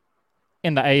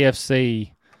in the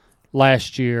AFC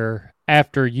last year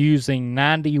after using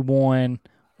 91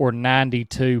 or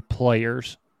 92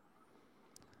 players.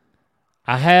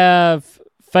 I have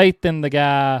faith in the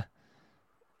guy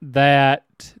that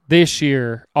this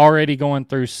year, already going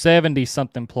through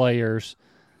 70-something players,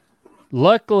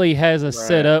 luckily has us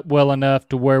set up well enough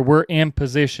to where we're in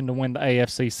position to win the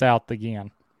AFC South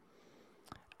again.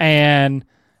 And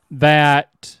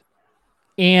that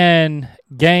in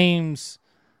games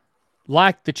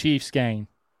like the Chiefs game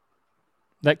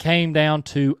that came down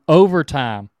to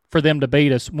overtime for them to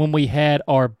beat us when we had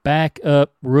our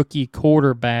backup rookie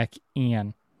quarterback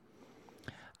in.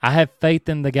 I have faith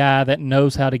in the guy that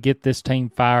knows how to get this team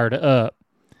fired up.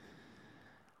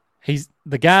 He's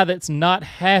the guy that's not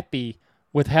happy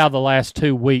with how the last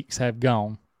 2 weeks have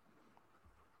gone.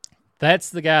 That's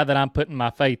the guy that I'm putting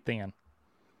my faith in.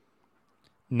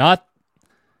 And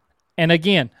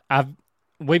again,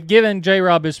 we've given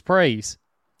J-Rob his praise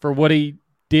for what he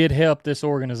did help this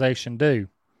organization do.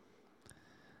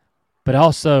 But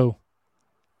also,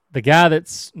 the guy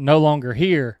that's no longer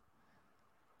here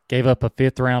gave up a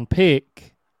 5th-round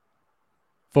pick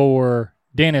for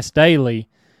Dennis Daly.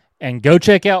 And go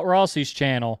check out Rossi's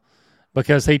channel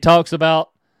because he talks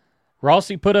about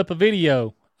Rossi put up a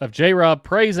video of J-Rob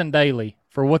praising Daly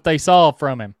for what they saw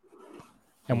from him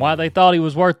and why they thought he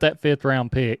was worth that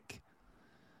 5th-round pick.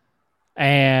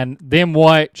 And then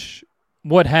watch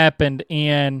what happened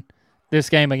in this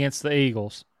game against the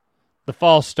Eagles. The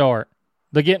false start.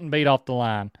 The getting beat off the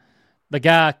line. The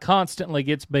guy constantly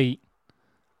gets beat.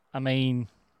 I mean,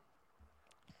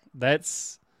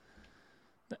 that's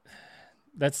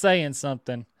saying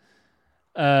something.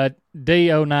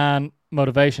 D09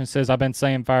 Motivation says, I've been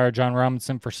saying fire John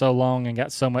Robinson for so long and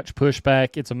got so much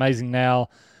pushback. It's amazing now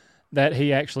that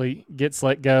he actually gets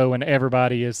let go and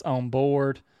everybody is on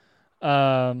board.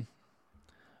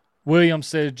 William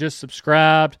said, just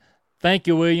subscribed. Thank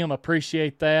you, William.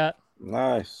 Appreciate that.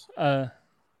 Nice.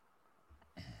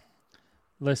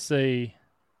 Let's see.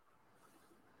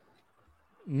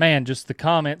 Man, just the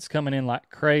comments coming in like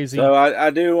crazy. So I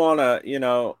do want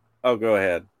to, go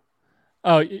ahead.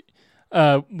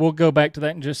 We'll go back to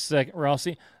that in just a second,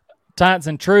 Rossi. Titans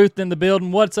and Truth in the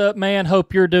building. What's up, man?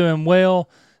 Hope you're doing well.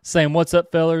 Saying, what's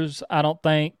up, fellas? I don't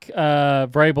think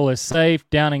Vrabel is safe.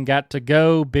 Downing got to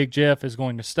go. Big Jeff is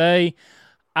going to stay.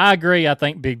 I agree. I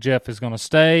think Big Jeff is going to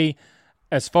stay.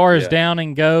 As far as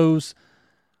Downing goes,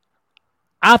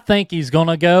 I think he's going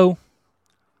to go.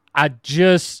 I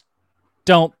just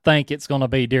don't think it's going to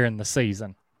be during the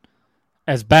season.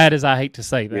 As bad as I hate to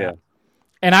say that. Yeah.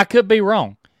 And I could be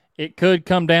wrong. It could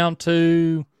come down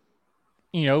to,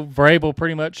 Vrabel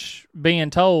pretty much being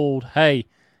told, hey,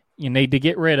 you need to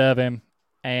get rid of him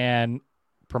and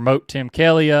promote Tim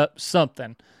Kelly up,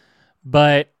 something.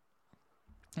 But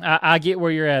I get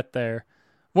where you're at there.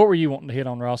 What were you wanting to hit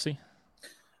on, Rossi?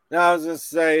 No, I was going to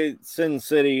say Sin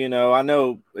City, I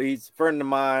know he's a friend of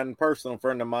mine, personal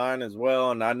friend of mine as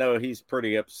well, and I know he's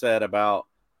pretty upset about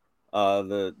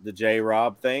the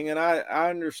J-Rob thing, and I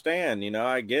understand,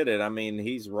 I get it. I mean,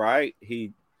 he's right.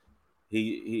 He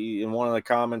in one of the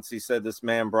comments, he said this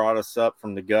man brought us up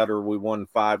from the gutter. We won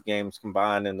 5 games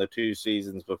combined in the 2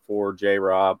 seasons before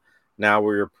J-Rob. Now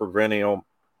we're perennial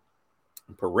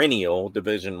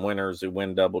division winners who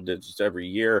win double digits every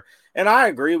year. And I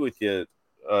agree with you,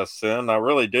 Sin. I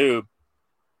really do.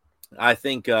 I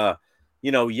think,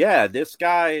 this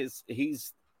guy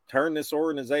he's turned this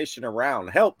organization around,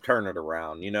 helped turn it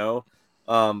around,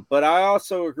 But I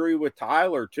also agree with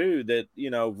Tyler, too, that,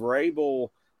 Vrabel,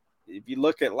 if you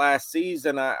look at last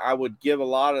season, I would give a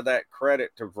lot of that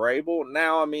credit to Vrabel.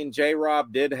 Now, I mean,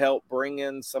 J-Rob did help bring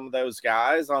in some of those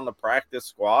guys on the practice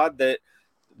squad that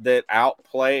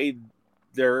outplayed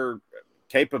their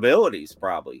capabilities,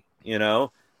 probably,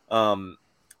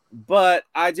 But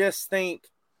I just think,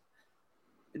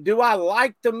 do I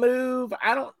like the move?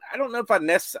 I don't know if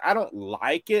I don't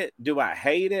like it. Do I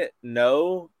hate it?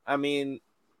 No. I mean,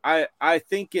 I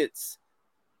think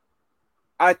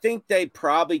they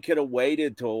probably could have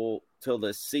waited till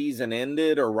the season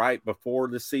ended or right before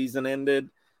the season ended,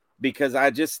 because I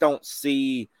just don't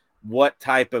see what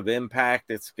type of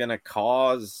impact it's going to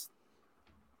cause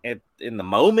in the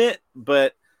moment.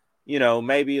 But,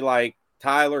 maybe like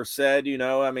Tyler said,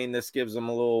 this gives them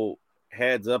a little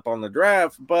heads up on the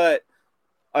draft. But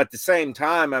at the same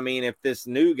time, I mean, if this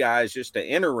new guy is just an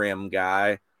interim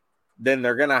guy, then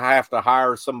they're going to have to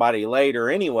hire somebody later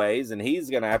anyways, and he's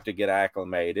going to have to get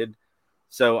acclimated.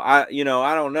 So I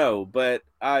don't know, but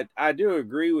I do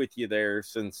agree with you there,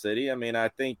 Sin City. I mean, I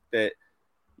think that,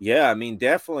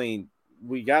 definitely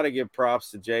we got to give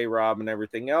props to J-Rob and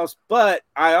everything else, but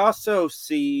I also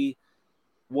see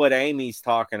what Amy's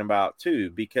talking about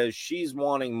too, because she's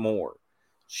wanting more.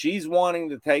 She's wanting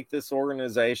to take this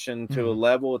organization to a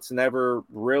level it's never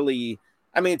really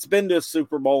I mean, it's been to a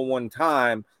Super Bowl one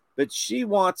time, but she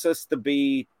wants us to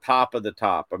be top of the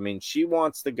top. I mean, she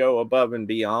wants to go above and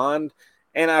beyond.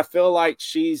 And I feel like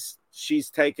she's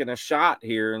taking a shot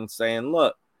here and saying,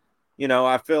 look,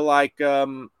 I feel like,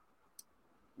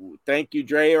 thank you,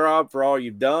 J-Rob, for all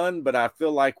you've done, but I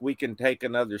feel like we can take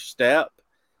another step.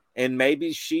 And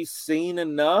maybe she's seen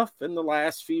enough in the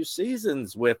last few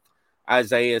seasons with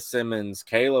Isaiah Simmons,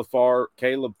 Caleb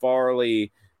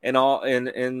Farley, and all,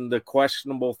 and the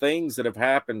questionable things that have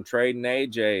happened, trading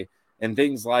AJ and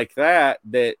things like that.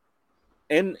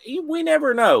 And we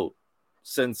never know,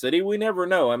 Sin City. We never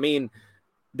know. I mean,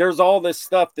 there's all this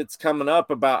stuff that's coming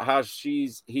up about how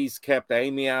he's kept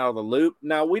Amy out of the loop.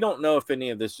 Now, we don't know if any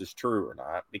of this is true or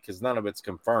not because none of it's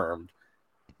confirmed.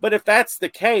 But if that's the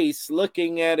case,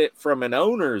 looking at it from an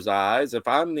owner's eyes, if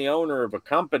I'm the owner of a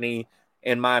company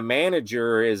and my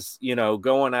manager is,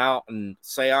 going out and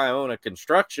say I own a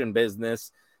construction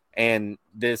business and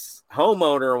this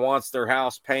homeowner wants their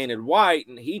house painted white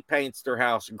and he paints their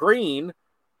house green,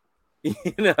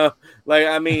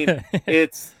 I mean,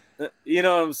 it's, you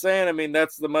know what I'm saying? I mean,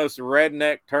 that's the most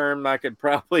redneck term I could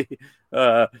probably,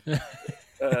 relate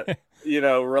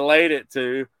it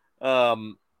to.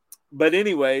 But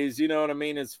anyways, you know what I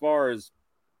mean? As far as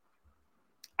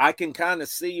I can kind of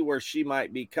see where she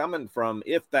might be coming from,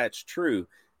 if that's true.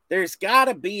 There's got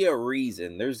to be a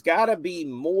reason. There's got to be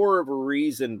more of a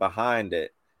reason behind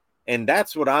it. And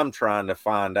that's what I'm trying to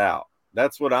find out.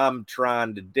 That's what I'm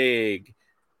trying to dig.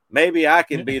 Maybe I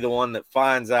can be the one that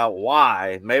finds out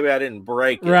why. Maybe I didn't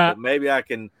break it, right, but maybe I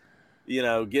can,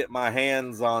 get my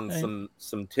hands on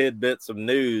some tidbits of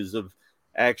news of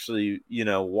actually,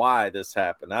 why this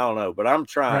happened. I don't know, but I'm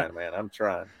trying, man. I'm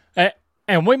trying.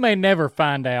 And we may never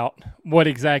find out what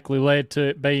exactly led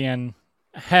to it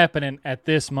happening at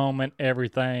this moment,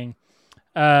 everything.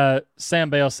 Sam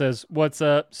Bell says, what's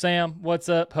up, Sam? What's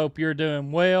up? Hope you're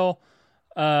doing well.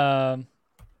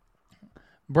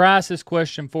 Bryce's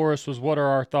question for us was, what are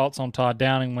our thoughts on Todd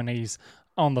Downing when he's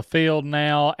on the field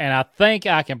now? And I think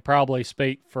I can probably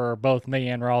speak for both me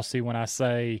and Rossi when I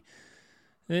say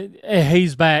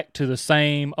he's back to the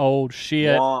same old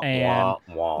shit. And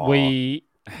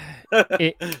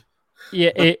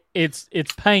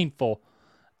it's painful.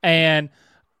 And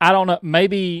I don't know,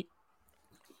 maybe,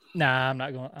 I'm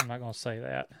not going to say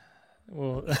that.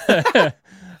 Well,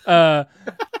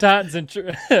 Titans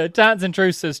and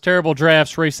Truth says terrible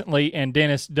drafts recently, and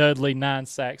Dennis Dudley 9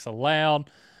 sacks allowed.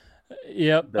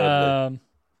 Yep.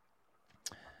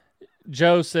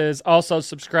 Joe says also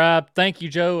subscribe. Thank you,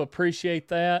 Joe. Appreciate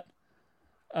that.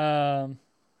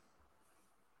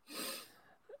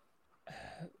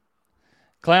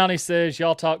 Clowney says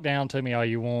y'all talk down to me all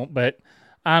you want, but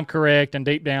I'm correct, and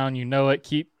deep down you know it.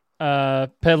 Keep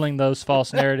peddling those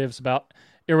false narratives about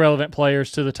irrelevant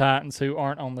players to the Titans who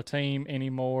aren't on the team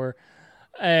anymore.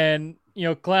 And,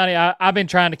 Clowney, I've been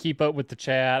trying to keep up with the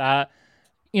chat.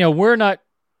 We're not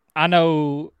 – I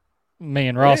know me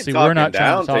and Rossi, we're not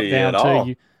trying to talk down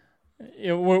to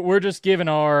you. We're just giving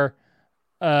our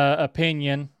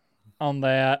opinion on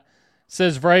that.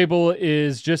 Says Vrabel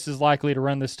is just as likely to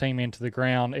run this team into the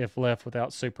ground if left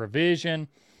without supervision.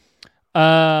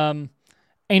 And,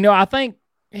 I think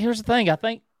 – here's the thing. I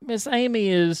think Miss Amy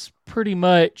is pretty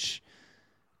much,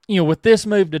 with this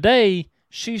move today,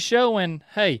 she's showing,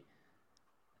 hey,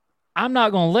 I'm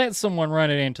not going to let someone run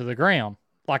it into the ground.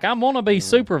 Like, I'm going to be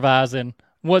supervising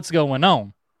what's going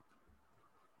on.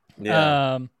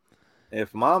 Yeah.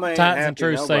 If Mama ain't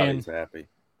happy, nobody's happy.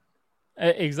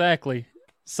 Exactly.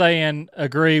 Saying,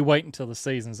 agree, wait until the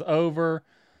season's over.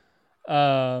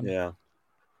 Yeah.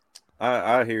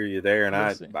 I hear you there, and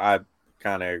I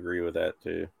kind of agree with that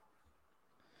too.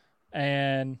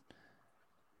 And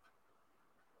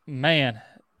man,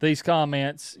 these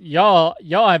comments, y'all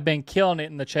have been killing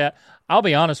it in the chat. I'll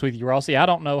be honest with you, Rossi. I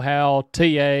don't know how TA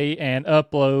and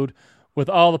Upload, with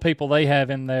all the people they have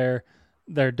in there,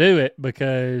 do it,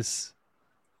 because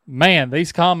man,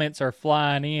 these comments are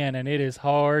flying in and it is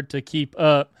hard to keep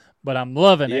up, but I'm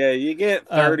loving it. Yeah, you get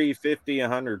 30, 50,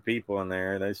 100 people in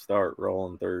there, they start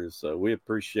rolling through. So we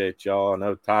appreciate y'all. I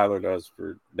know Tyler does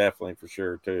definitely for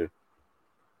sure too.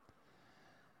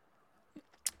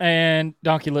 And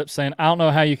Donkey Lips saying, I don't know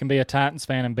how you can be a Titans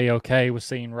fan and be okay with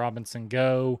seeing Robinson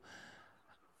go.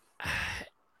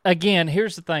 Again,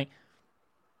 here's the thing.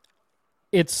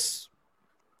 It's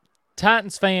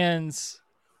Titans fans,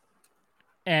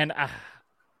 and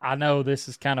I know this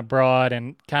is kind of broad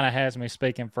and kind of has me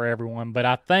speaking for everyone, but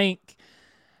I think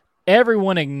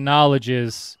everyone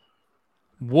acknowledges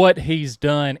what he's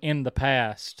done in the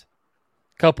past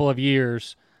couple of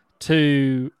years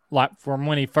to, like, from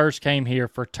when he first came here,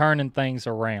 for turning things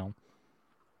around.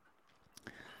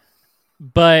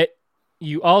 But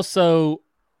you also,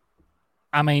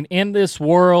 I mean, in this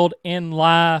world, in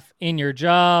life, in your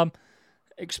job,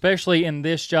 especially in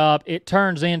this job, it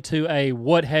turns into a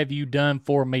what have you done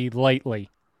for me lately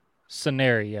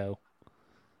scenario.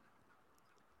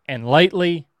 And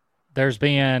lately, there's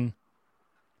been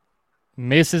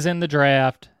misses in the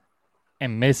draft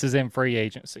and misses in free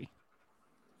agency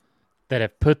that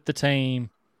have put the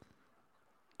team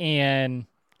in,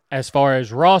 as far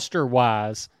as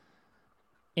roster-wise,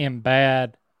 in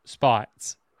bad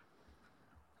spots.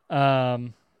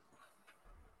 Let's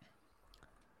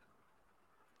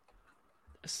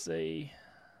see.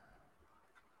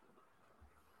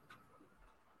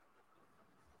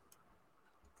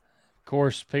 Of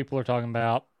course, people are talking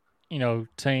about,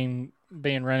 team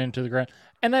being run into the ground.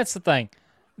 And that's the thing.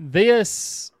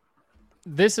 This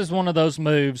is one of those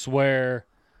moves where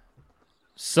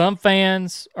some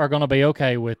fans are going to be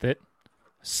okay with it.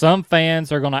 Some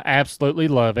fans are going to absolutely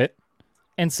love it.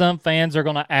 And some fans are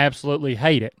going to absolutely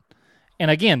hate it.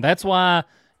 And again, that's why,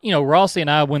 Rossi and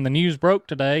I, when the news broke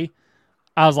today,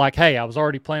 I was like, hey, I was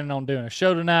already planning on doing a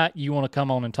show tonight. You want to come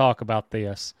on and talk about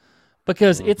this?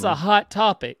 Because it's a hot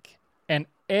topic. And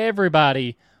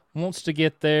everybody wants to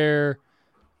get their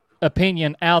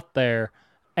opinion out there.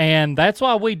 And that's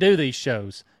why we do these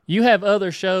shows. You have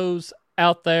other shows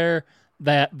out there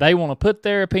that they want to put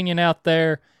their opinion out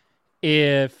there.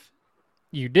 If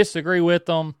you disagree with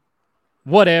them,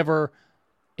 whatever.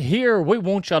 Here, we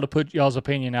want y'all to put y'all's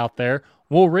opinion out there.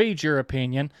 We'll read your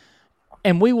opinion,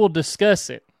 and we will discuss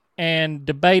it and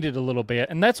debate it a little bit.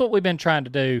 And that's what we've been trying to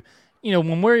do.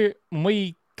 When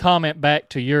we comment back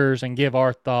to yours and give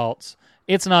our thoughts,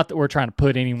 it's not that we're trying to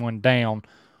put anyone down.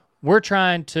 We're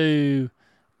trying to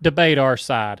debate our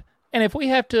side. And if we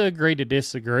have to agree to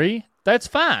disagree, that's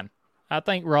fine. I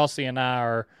think Rossi and I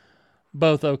are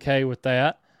both okay with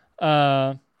that.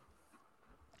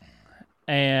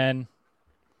 And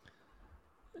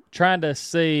trying to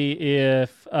see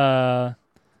if Titans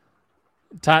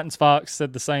Fox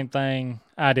said the same thing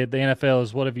I did. The NFL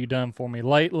is, what have you done for me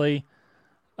lately?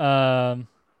 And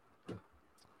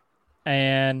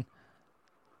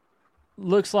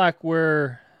looks like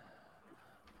we're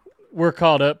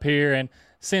caught up here. And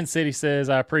Sin City says,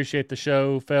 I appreciate the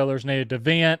show. Fellers needed to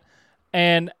vent.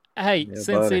 And, hey, yeah,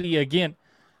 Sin City, again,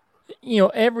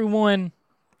 everyone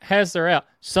has their out.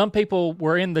 Some people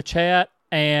were in the chat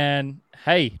and,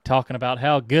 hey, talking about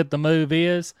how good the move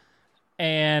is.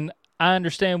 And I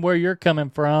understand where you're coming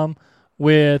from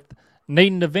with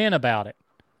needing to vent about it.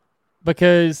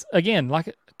 Because, again, like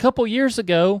a couple years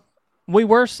ago, we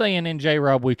were saying in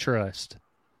J-Rob we trust.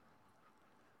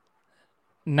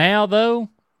 Now, though,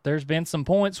 there's been some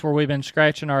points where we've been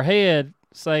scratching our head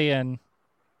saying,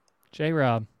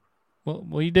 J-Rob,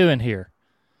 what are you doing here?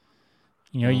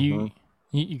 You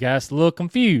guys a little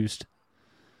confused.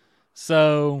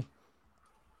 So,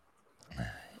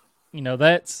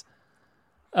 that's,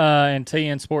 and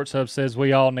TN Sports Hub says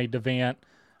we all need to vent.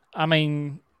 I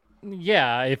mean,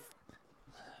 yeah,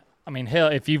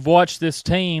 if you've watched this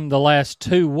team the last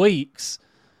 2 weeks,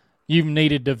 you've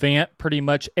needed to vent pretty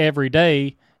much every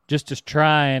day just to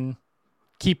try and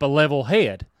keep a level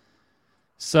head.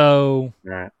 So,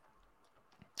 right.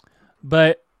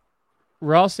 But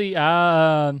Rossi,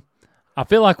 I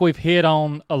feel like we've hit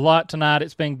on a lot tonight.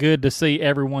 It's been good to see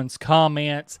everyone's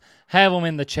comments, have them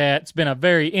in the chat. It's been a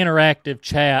very interactive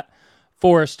chat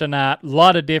for us tonight. A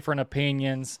lot of different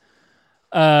opinions.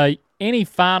 Any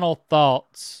final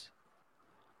thoughts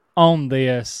on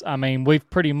this? I mean, we've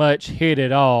pretty much hit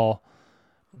it all.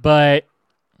 But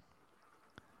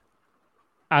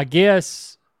I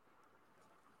guess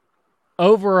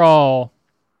overall,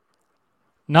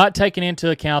 not taking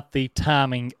into account the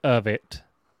timing of it,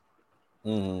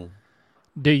 do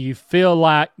you feel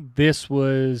like this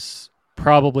was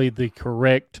probably the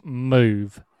correct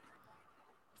move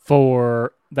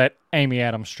for that Amy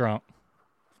Adams Strunk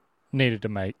needed to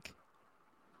make?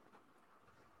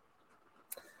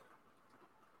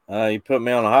 You put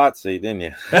me on a hot seat, didn't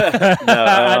you? No,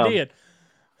 I did.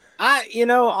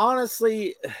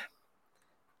 Honestly,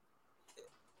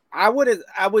 I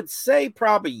would say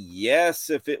probably yes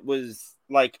if it was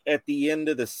like at the end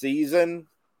of the season.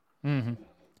 Mm-hmm.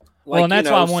 Well, and that's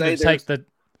why I wanted to take the.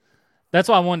 That's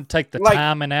why I wanted to take the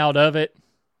timing out of it.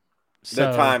 So.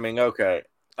 The timing, okay.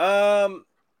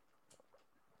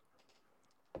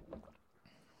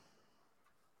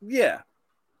 Yeah,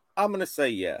 I'm gonna say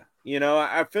yeah.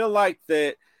 I feel like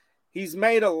that he's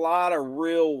made a lot of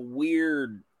real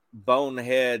weird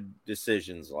bonehead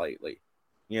decisions lately.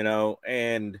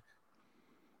 And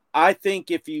I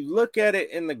think if you look at it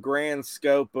in the grand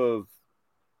scope of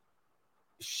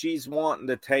she's wanting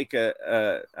to take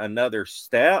another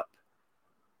step.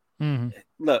 Mm-hmm.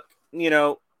 Look,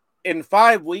 in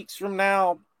 5 weeks from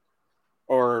now,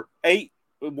 or 8,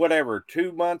 whatever,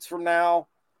 2 months from now,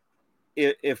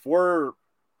 if we're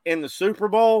in the Super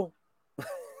Bowl,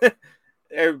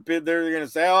 they're going to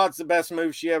say, oh, it's the best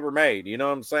move she ever made. You know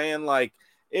what I'm saying? Like,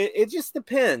 it just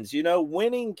depends.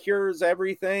 Winning cures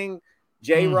everything.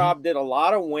 J-Rob did a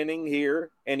lot of winning here,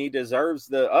 and he deserves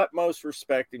the utmost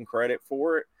respect and credit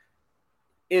for it.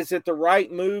 Is it the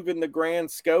right move in the grand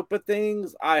scope of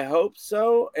things? I hope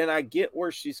so, and I get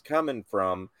where she's coming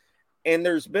from. And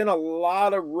there's been a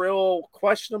lot of real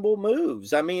questionable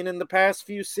moves. I mean, in the past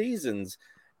few seasons.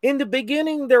 In the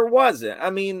beginning, there wasn't. I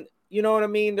mean, you know what I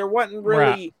mean? There wasn't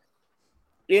really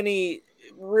any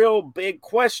real big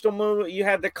questionable move. You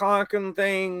had the Conklin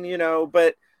thing,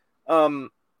 but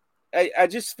I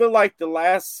just feel like the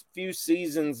last few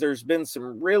seasons, there's been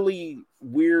some really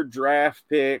weird draft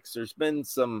picks. There's been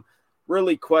some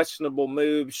really questionable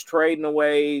moves, trading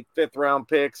away 5th-round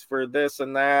picks for this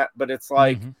and that. But it's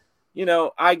like,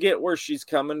 I get where she's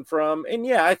coming from. And,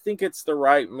 yeah, I think it's the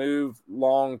right move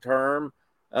long term.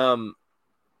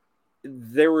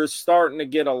 There was starting to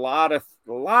get a lot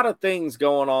of things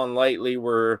going on lately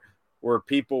where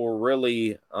people were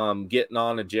really getting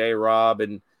on to J-Rob.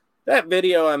 And that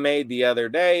video I made the other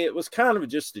day, it was kind of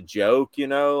just a joke,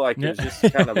 like it was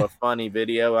just kind of a funny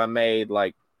video I made,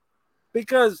 like,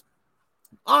 because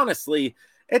honestly,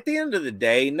 at the end of the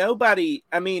day,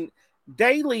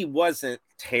 Daly wasn't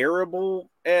terrible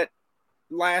at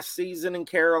last season in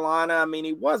Carolina. I mean,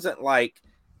 he wasn't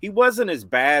as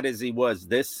bad as he was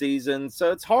this season,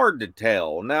 so it's hard to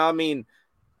tell. Now, I mean,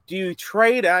 do you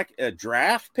trade a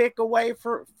draft pick away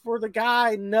for the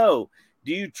guy? No.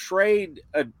 Do you trade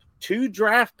 2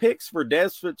 draft picks for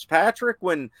Dez Fitzpatrick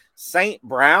when St.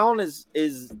 Brown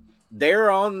is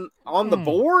there on the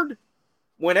board?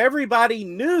 When everybody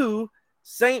knew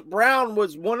St. Brown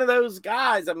was one of those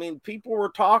guys. I mean, people were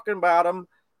talking about him,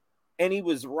 and he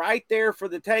was right there for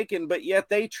the taking, but yet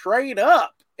they trade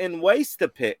up and waste a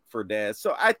pick for Dez.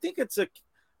 So I think it's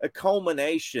a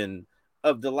culmination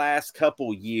of the last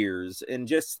couple years and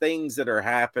just things that are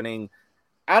happening.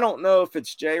 I don't know if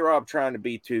it's J-Rob trying to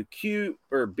be too cute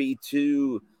or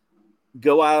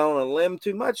go out on a limb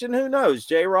too much, and who knows?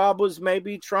 J-Rob was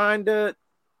maybe trying to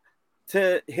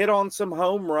hit on some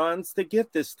home runs to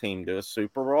get this team to a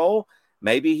Super Bowl.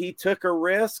 Maybe he took a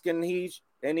risk and he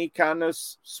kind of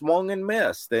swung and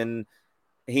missed, and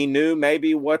he knew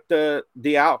maybe what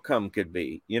the outcome could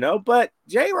be, but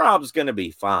J-Rob's going to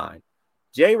be fine.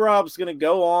 J-Rob's going to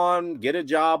go on, get a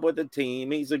job with a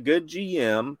team. He's a good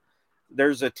GM.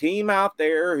 There's a team out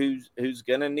there who's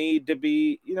going to need to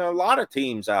be, a lot of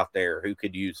teams out there who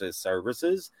could use his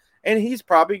services, and he's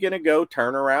probably going to go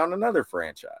turn around another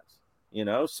franchise,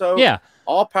 so yeah,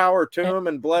 all power to him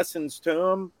and blessings to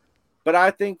him. But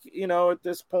I think, at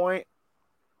this point,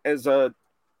 as a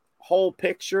whole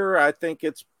picture, I think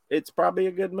it's probably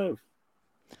a good move.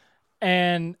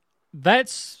 And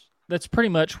that's pretty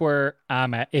much where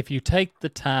I'm at. If you take the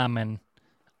timing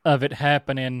of it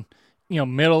happening,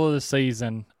 middle of the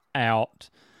season out,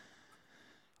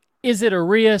 is it a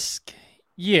risk?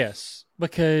 Yes,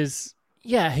 because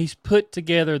he's put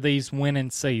together these winning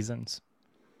seasons.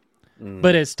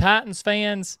 But as Titans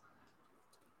fans,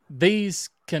 these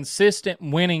consistent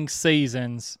winning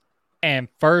seasons and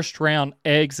first-round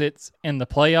exits in the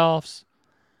playoffs,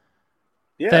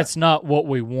 that's not what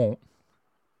we want.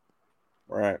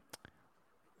 Right.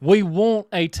 We want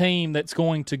a team that's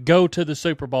going to go to the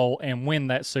Super Bowl and win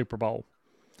that Super Bowl.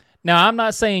 Now, I'm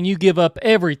not saying you give up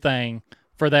everything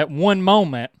for that one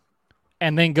moment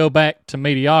and then go back to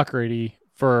mediocrity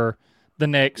for the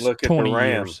next 20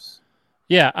 years.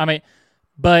 Yeah, I mean,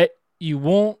 but you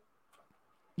want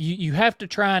you have to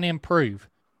try and improve.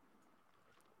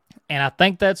 And I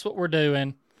think that's what we're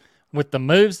doing with the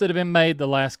moves that have been made the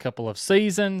last couple of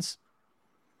seasons.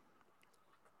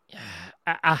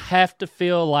 I have to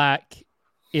feel like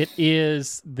it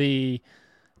is the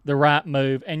right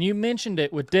move. And you mentioned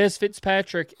it with Dez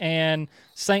Fitzpatrick and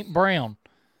St. Brown.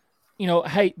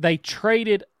 Hey, they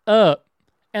traded up,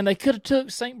 and they could have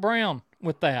took St. Brown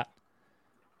with that.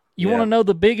 You want to know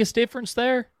the biggest difference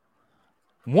there?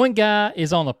 One guy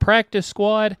is on the practice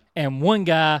squad, and one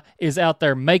guy is out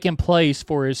there making plays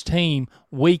for his team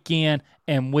week in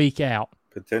and week out.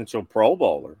 Potential Pro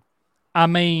Bowler. I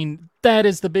mean, that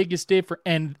is the biggest difference,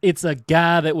 and it's a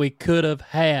guy that we could have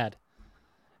had.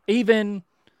 Even,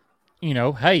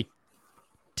 hey,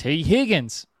 T.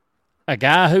 Higgins, a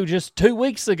guy who just 2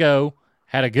 weeks ago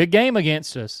had a good game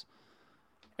against us.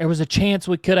 There was a chance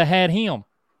we could have had him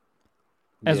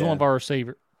as one of our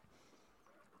receivers.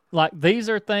 like these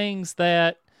are things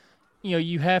that,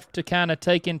 you have to kind of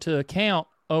take into account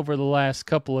over the last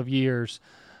couple of years.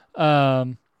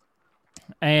 And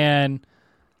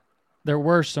there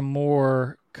were some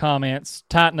more comments.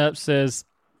 Tighten Up says,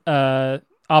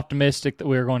 optimistic that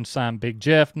we are going to sign Big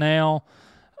Jeff now.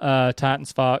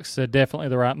 Titans Fox said definitely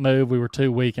the right move. We were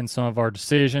too weak in some of our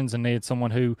decisions and needed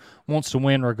someone who wants to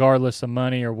win regardless of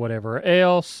money or whatever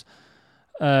else.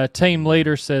 Team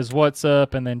Leader says what's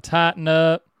up, and then Tighten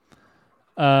Up.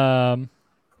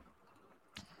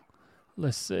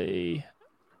 Let's see.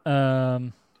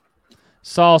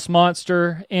 Sauce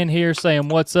Monster in here saying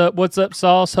what's up. What's up,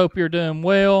 Sauce? Hope you're doing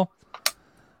well.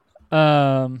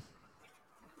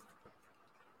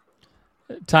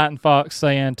 Titan Fox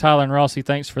saying, Tyler and Rossi,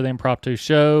 thanks for the impromptu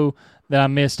show that I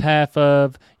missed half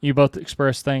of. You both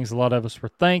expressed things a lot of us were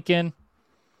thinking.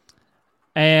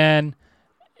 And,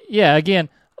 yeah, again,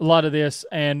 a lot of this.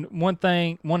 And one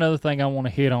other thing I want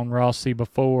to hit on, Rossi,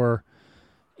 before,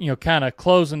 kind of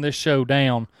closing this show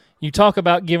down. You talk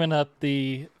about giving up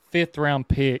the 5th-round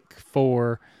pick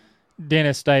for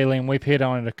Dennis Daly, and we've hit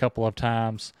on it a couple of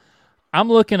times. I'm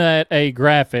looking at a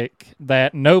graphic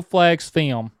that No Flags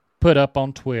Film put up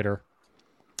on Twitter,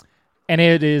 and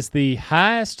it is the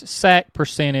highest sack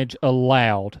percentage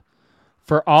allowed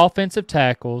for offensive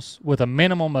tackles with a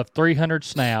minimum of 300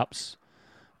 snaps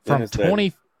from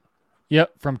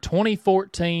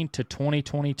 2014 to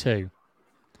 2022.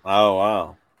 Oh,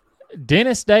 wow.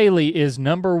 Dennis Daly is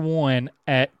number 1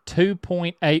 at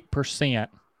 2.8%.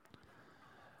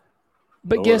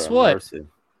 But guess what? Mercy.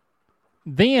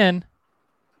 Then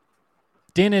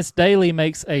Dennis Daly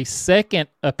makes a second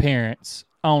appearance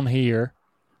on here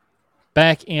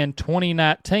back in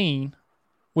 2019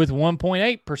 with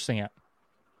 1.8%.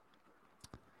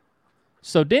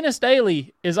 So Dennis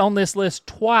Daly is on this list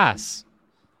twice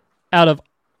out of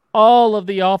all of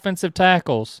the offensive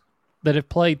tackles that have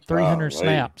played 300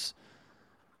 snaps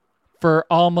for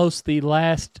almost the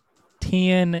last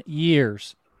 10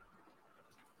 years.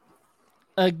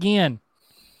 Again,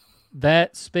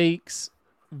 that speaks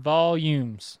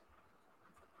volumes.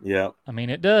 Yeah. I mean,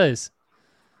 it does.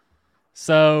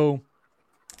 So,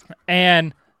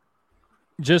 and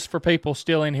just for people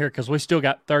still in here, because we still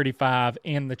got 35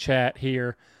 in the chat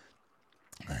here,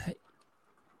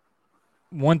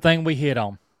 one thing we hit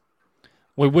on.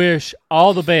 We wish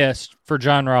all the best for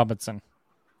John Robinson.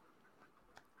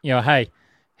 Hey,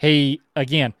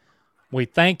 we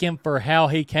thank him for how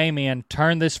he came in,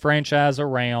 turned this franchise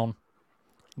around,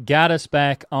 got us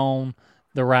back on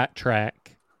the right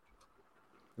track.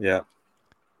 Yeah.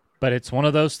 But it's one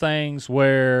of those things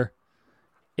where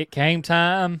it came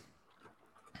time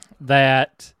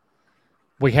that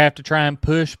we have to try and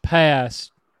push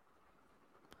past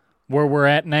where we're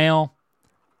at now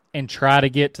and try to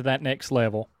get to that next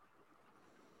level.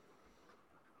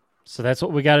 So that's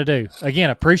what we got to do. Again,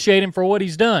 appreciate him for what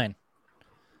he's done.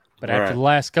 But after the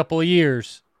last couple of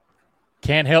years,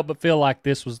 can't help but feel like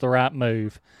this was the right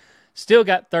move. Still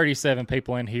got 37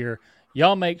 people in here.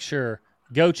 Y'all make sure,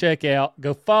 go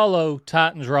follow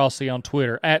Titans Rossi on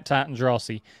Twitter, at Titans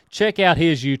Rossi. Check out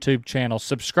his YouTube channel.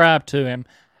 Subscribe to him,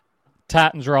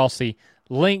 Titans Rossi.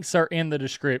 Links are in the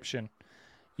description.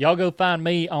 Y'all go find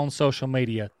me on social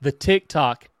media. The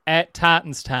TikTok, at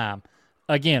Titans Time.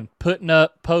 Again, putting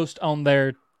up posts on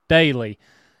there daily.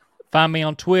 Find me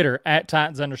on Twitter, at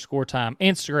Titans_time.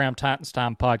 Instagram, Titans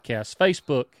Time Podcast.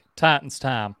 Facebook, Titans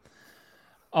Time.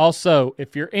 Also,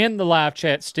 if you're in the live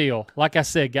chat still, like I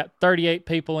said, got 38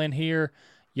 people in here.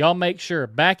 Y'all make sure,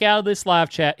 back out of this live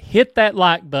chat, hit that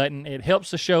like button. It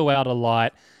helps the show out a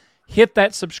lot. Hit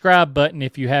that subscribe button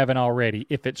if you haven't already.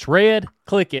 If it's red,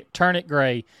 click it, turn it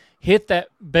gray. Hit that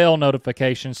bell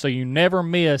notification so you never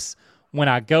miss when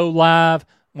I go live,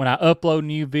 when I upload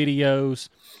new videos.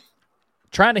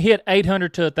 Trying to hit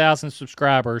 800 to 1,000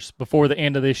 subscribers before the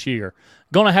end of this year.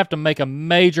 Going to have to make a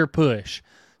major push.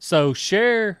 So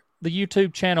share the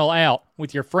YouTube channel out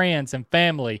with your friends and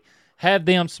family. Have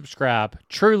them subscribe.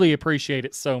 Truly appreciate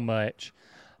it so much.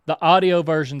 The audio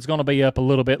version is going to be up a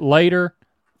little bit later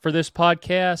for this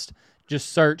podcast.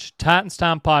 Just search Titans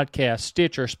Time Podcast,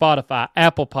 Stitcher, Spotify,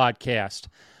 Apple Podcast.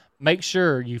 Make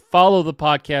sure you follow the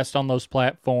podcast on those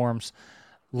platforms.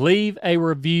 Leave a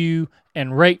review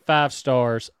and rate 5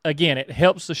 stars. Again, it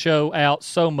helps the show out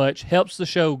so much, helps the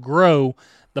show grow.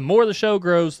 The more the show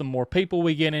grows, the more people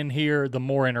we get in here, the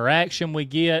more interaction we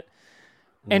get,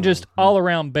 and just all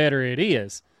around better it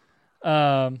is.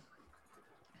 And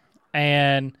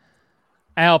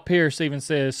Al Pierce even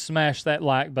says, smash that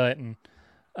like button.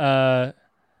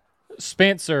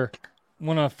 Spencer,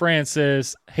 one of my friends,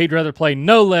 says he'd rather play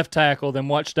no left tackle than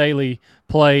watch Daly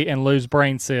play and lose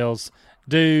brain cells.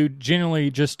 dude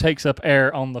generally just takes up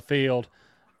air on the field.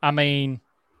 I mean,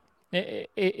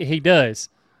 he does.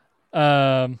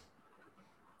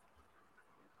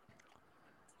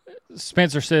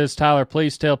 Spencer says, Tyler,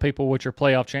 please tell people what your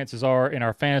playoff chances are in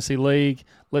our fantasy league.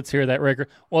 Let's hear that record.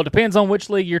 Well, it depends on which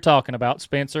league you're talking about,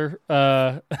 Spencer.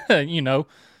 You know,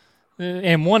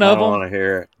 and one of them. I don't want to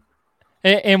hear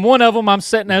it. And one of them I'm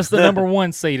setting as the number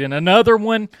 1 seed. And another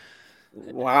one.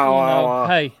 Wow.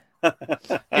 Hey.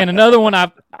 And another one,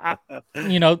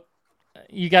 you know,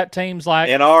 you got teams like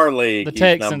in our league, the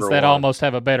Texans that almost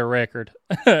have a better record.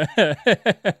 But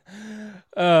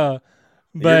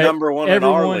you're number 1 in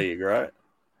our league, right?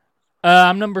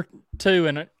 I'm number 2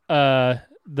 in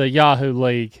the Yahoo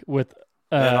League with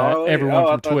everyone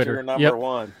from Twitter. You were number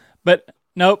 1. But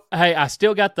nope. Hey, I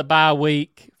still got the bye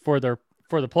week for the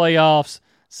playoffs,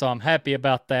 so I'm happy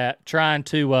about that. Trying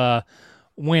to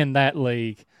win that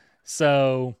league.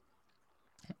 So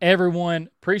everyone,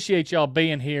 appreciate y'all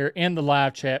being here in the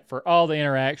live chat for all the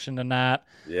interaction tonight.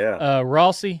 Yeah.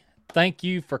 Rossi, thank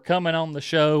you for coming on the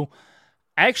show.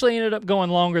 Actually ended up going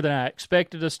longer than I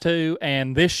expected us to,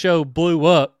 and this show blew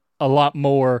up a lot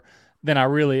more than I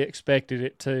really expected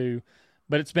it to.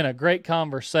 But it's been a great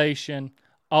conversation.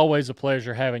 Always a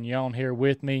pleasure having you on here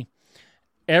with me.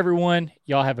 Everyone,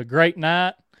 y'all have a great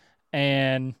night,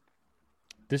 and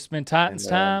this has been Titans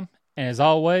Time, and as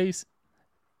always,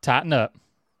 tighten up.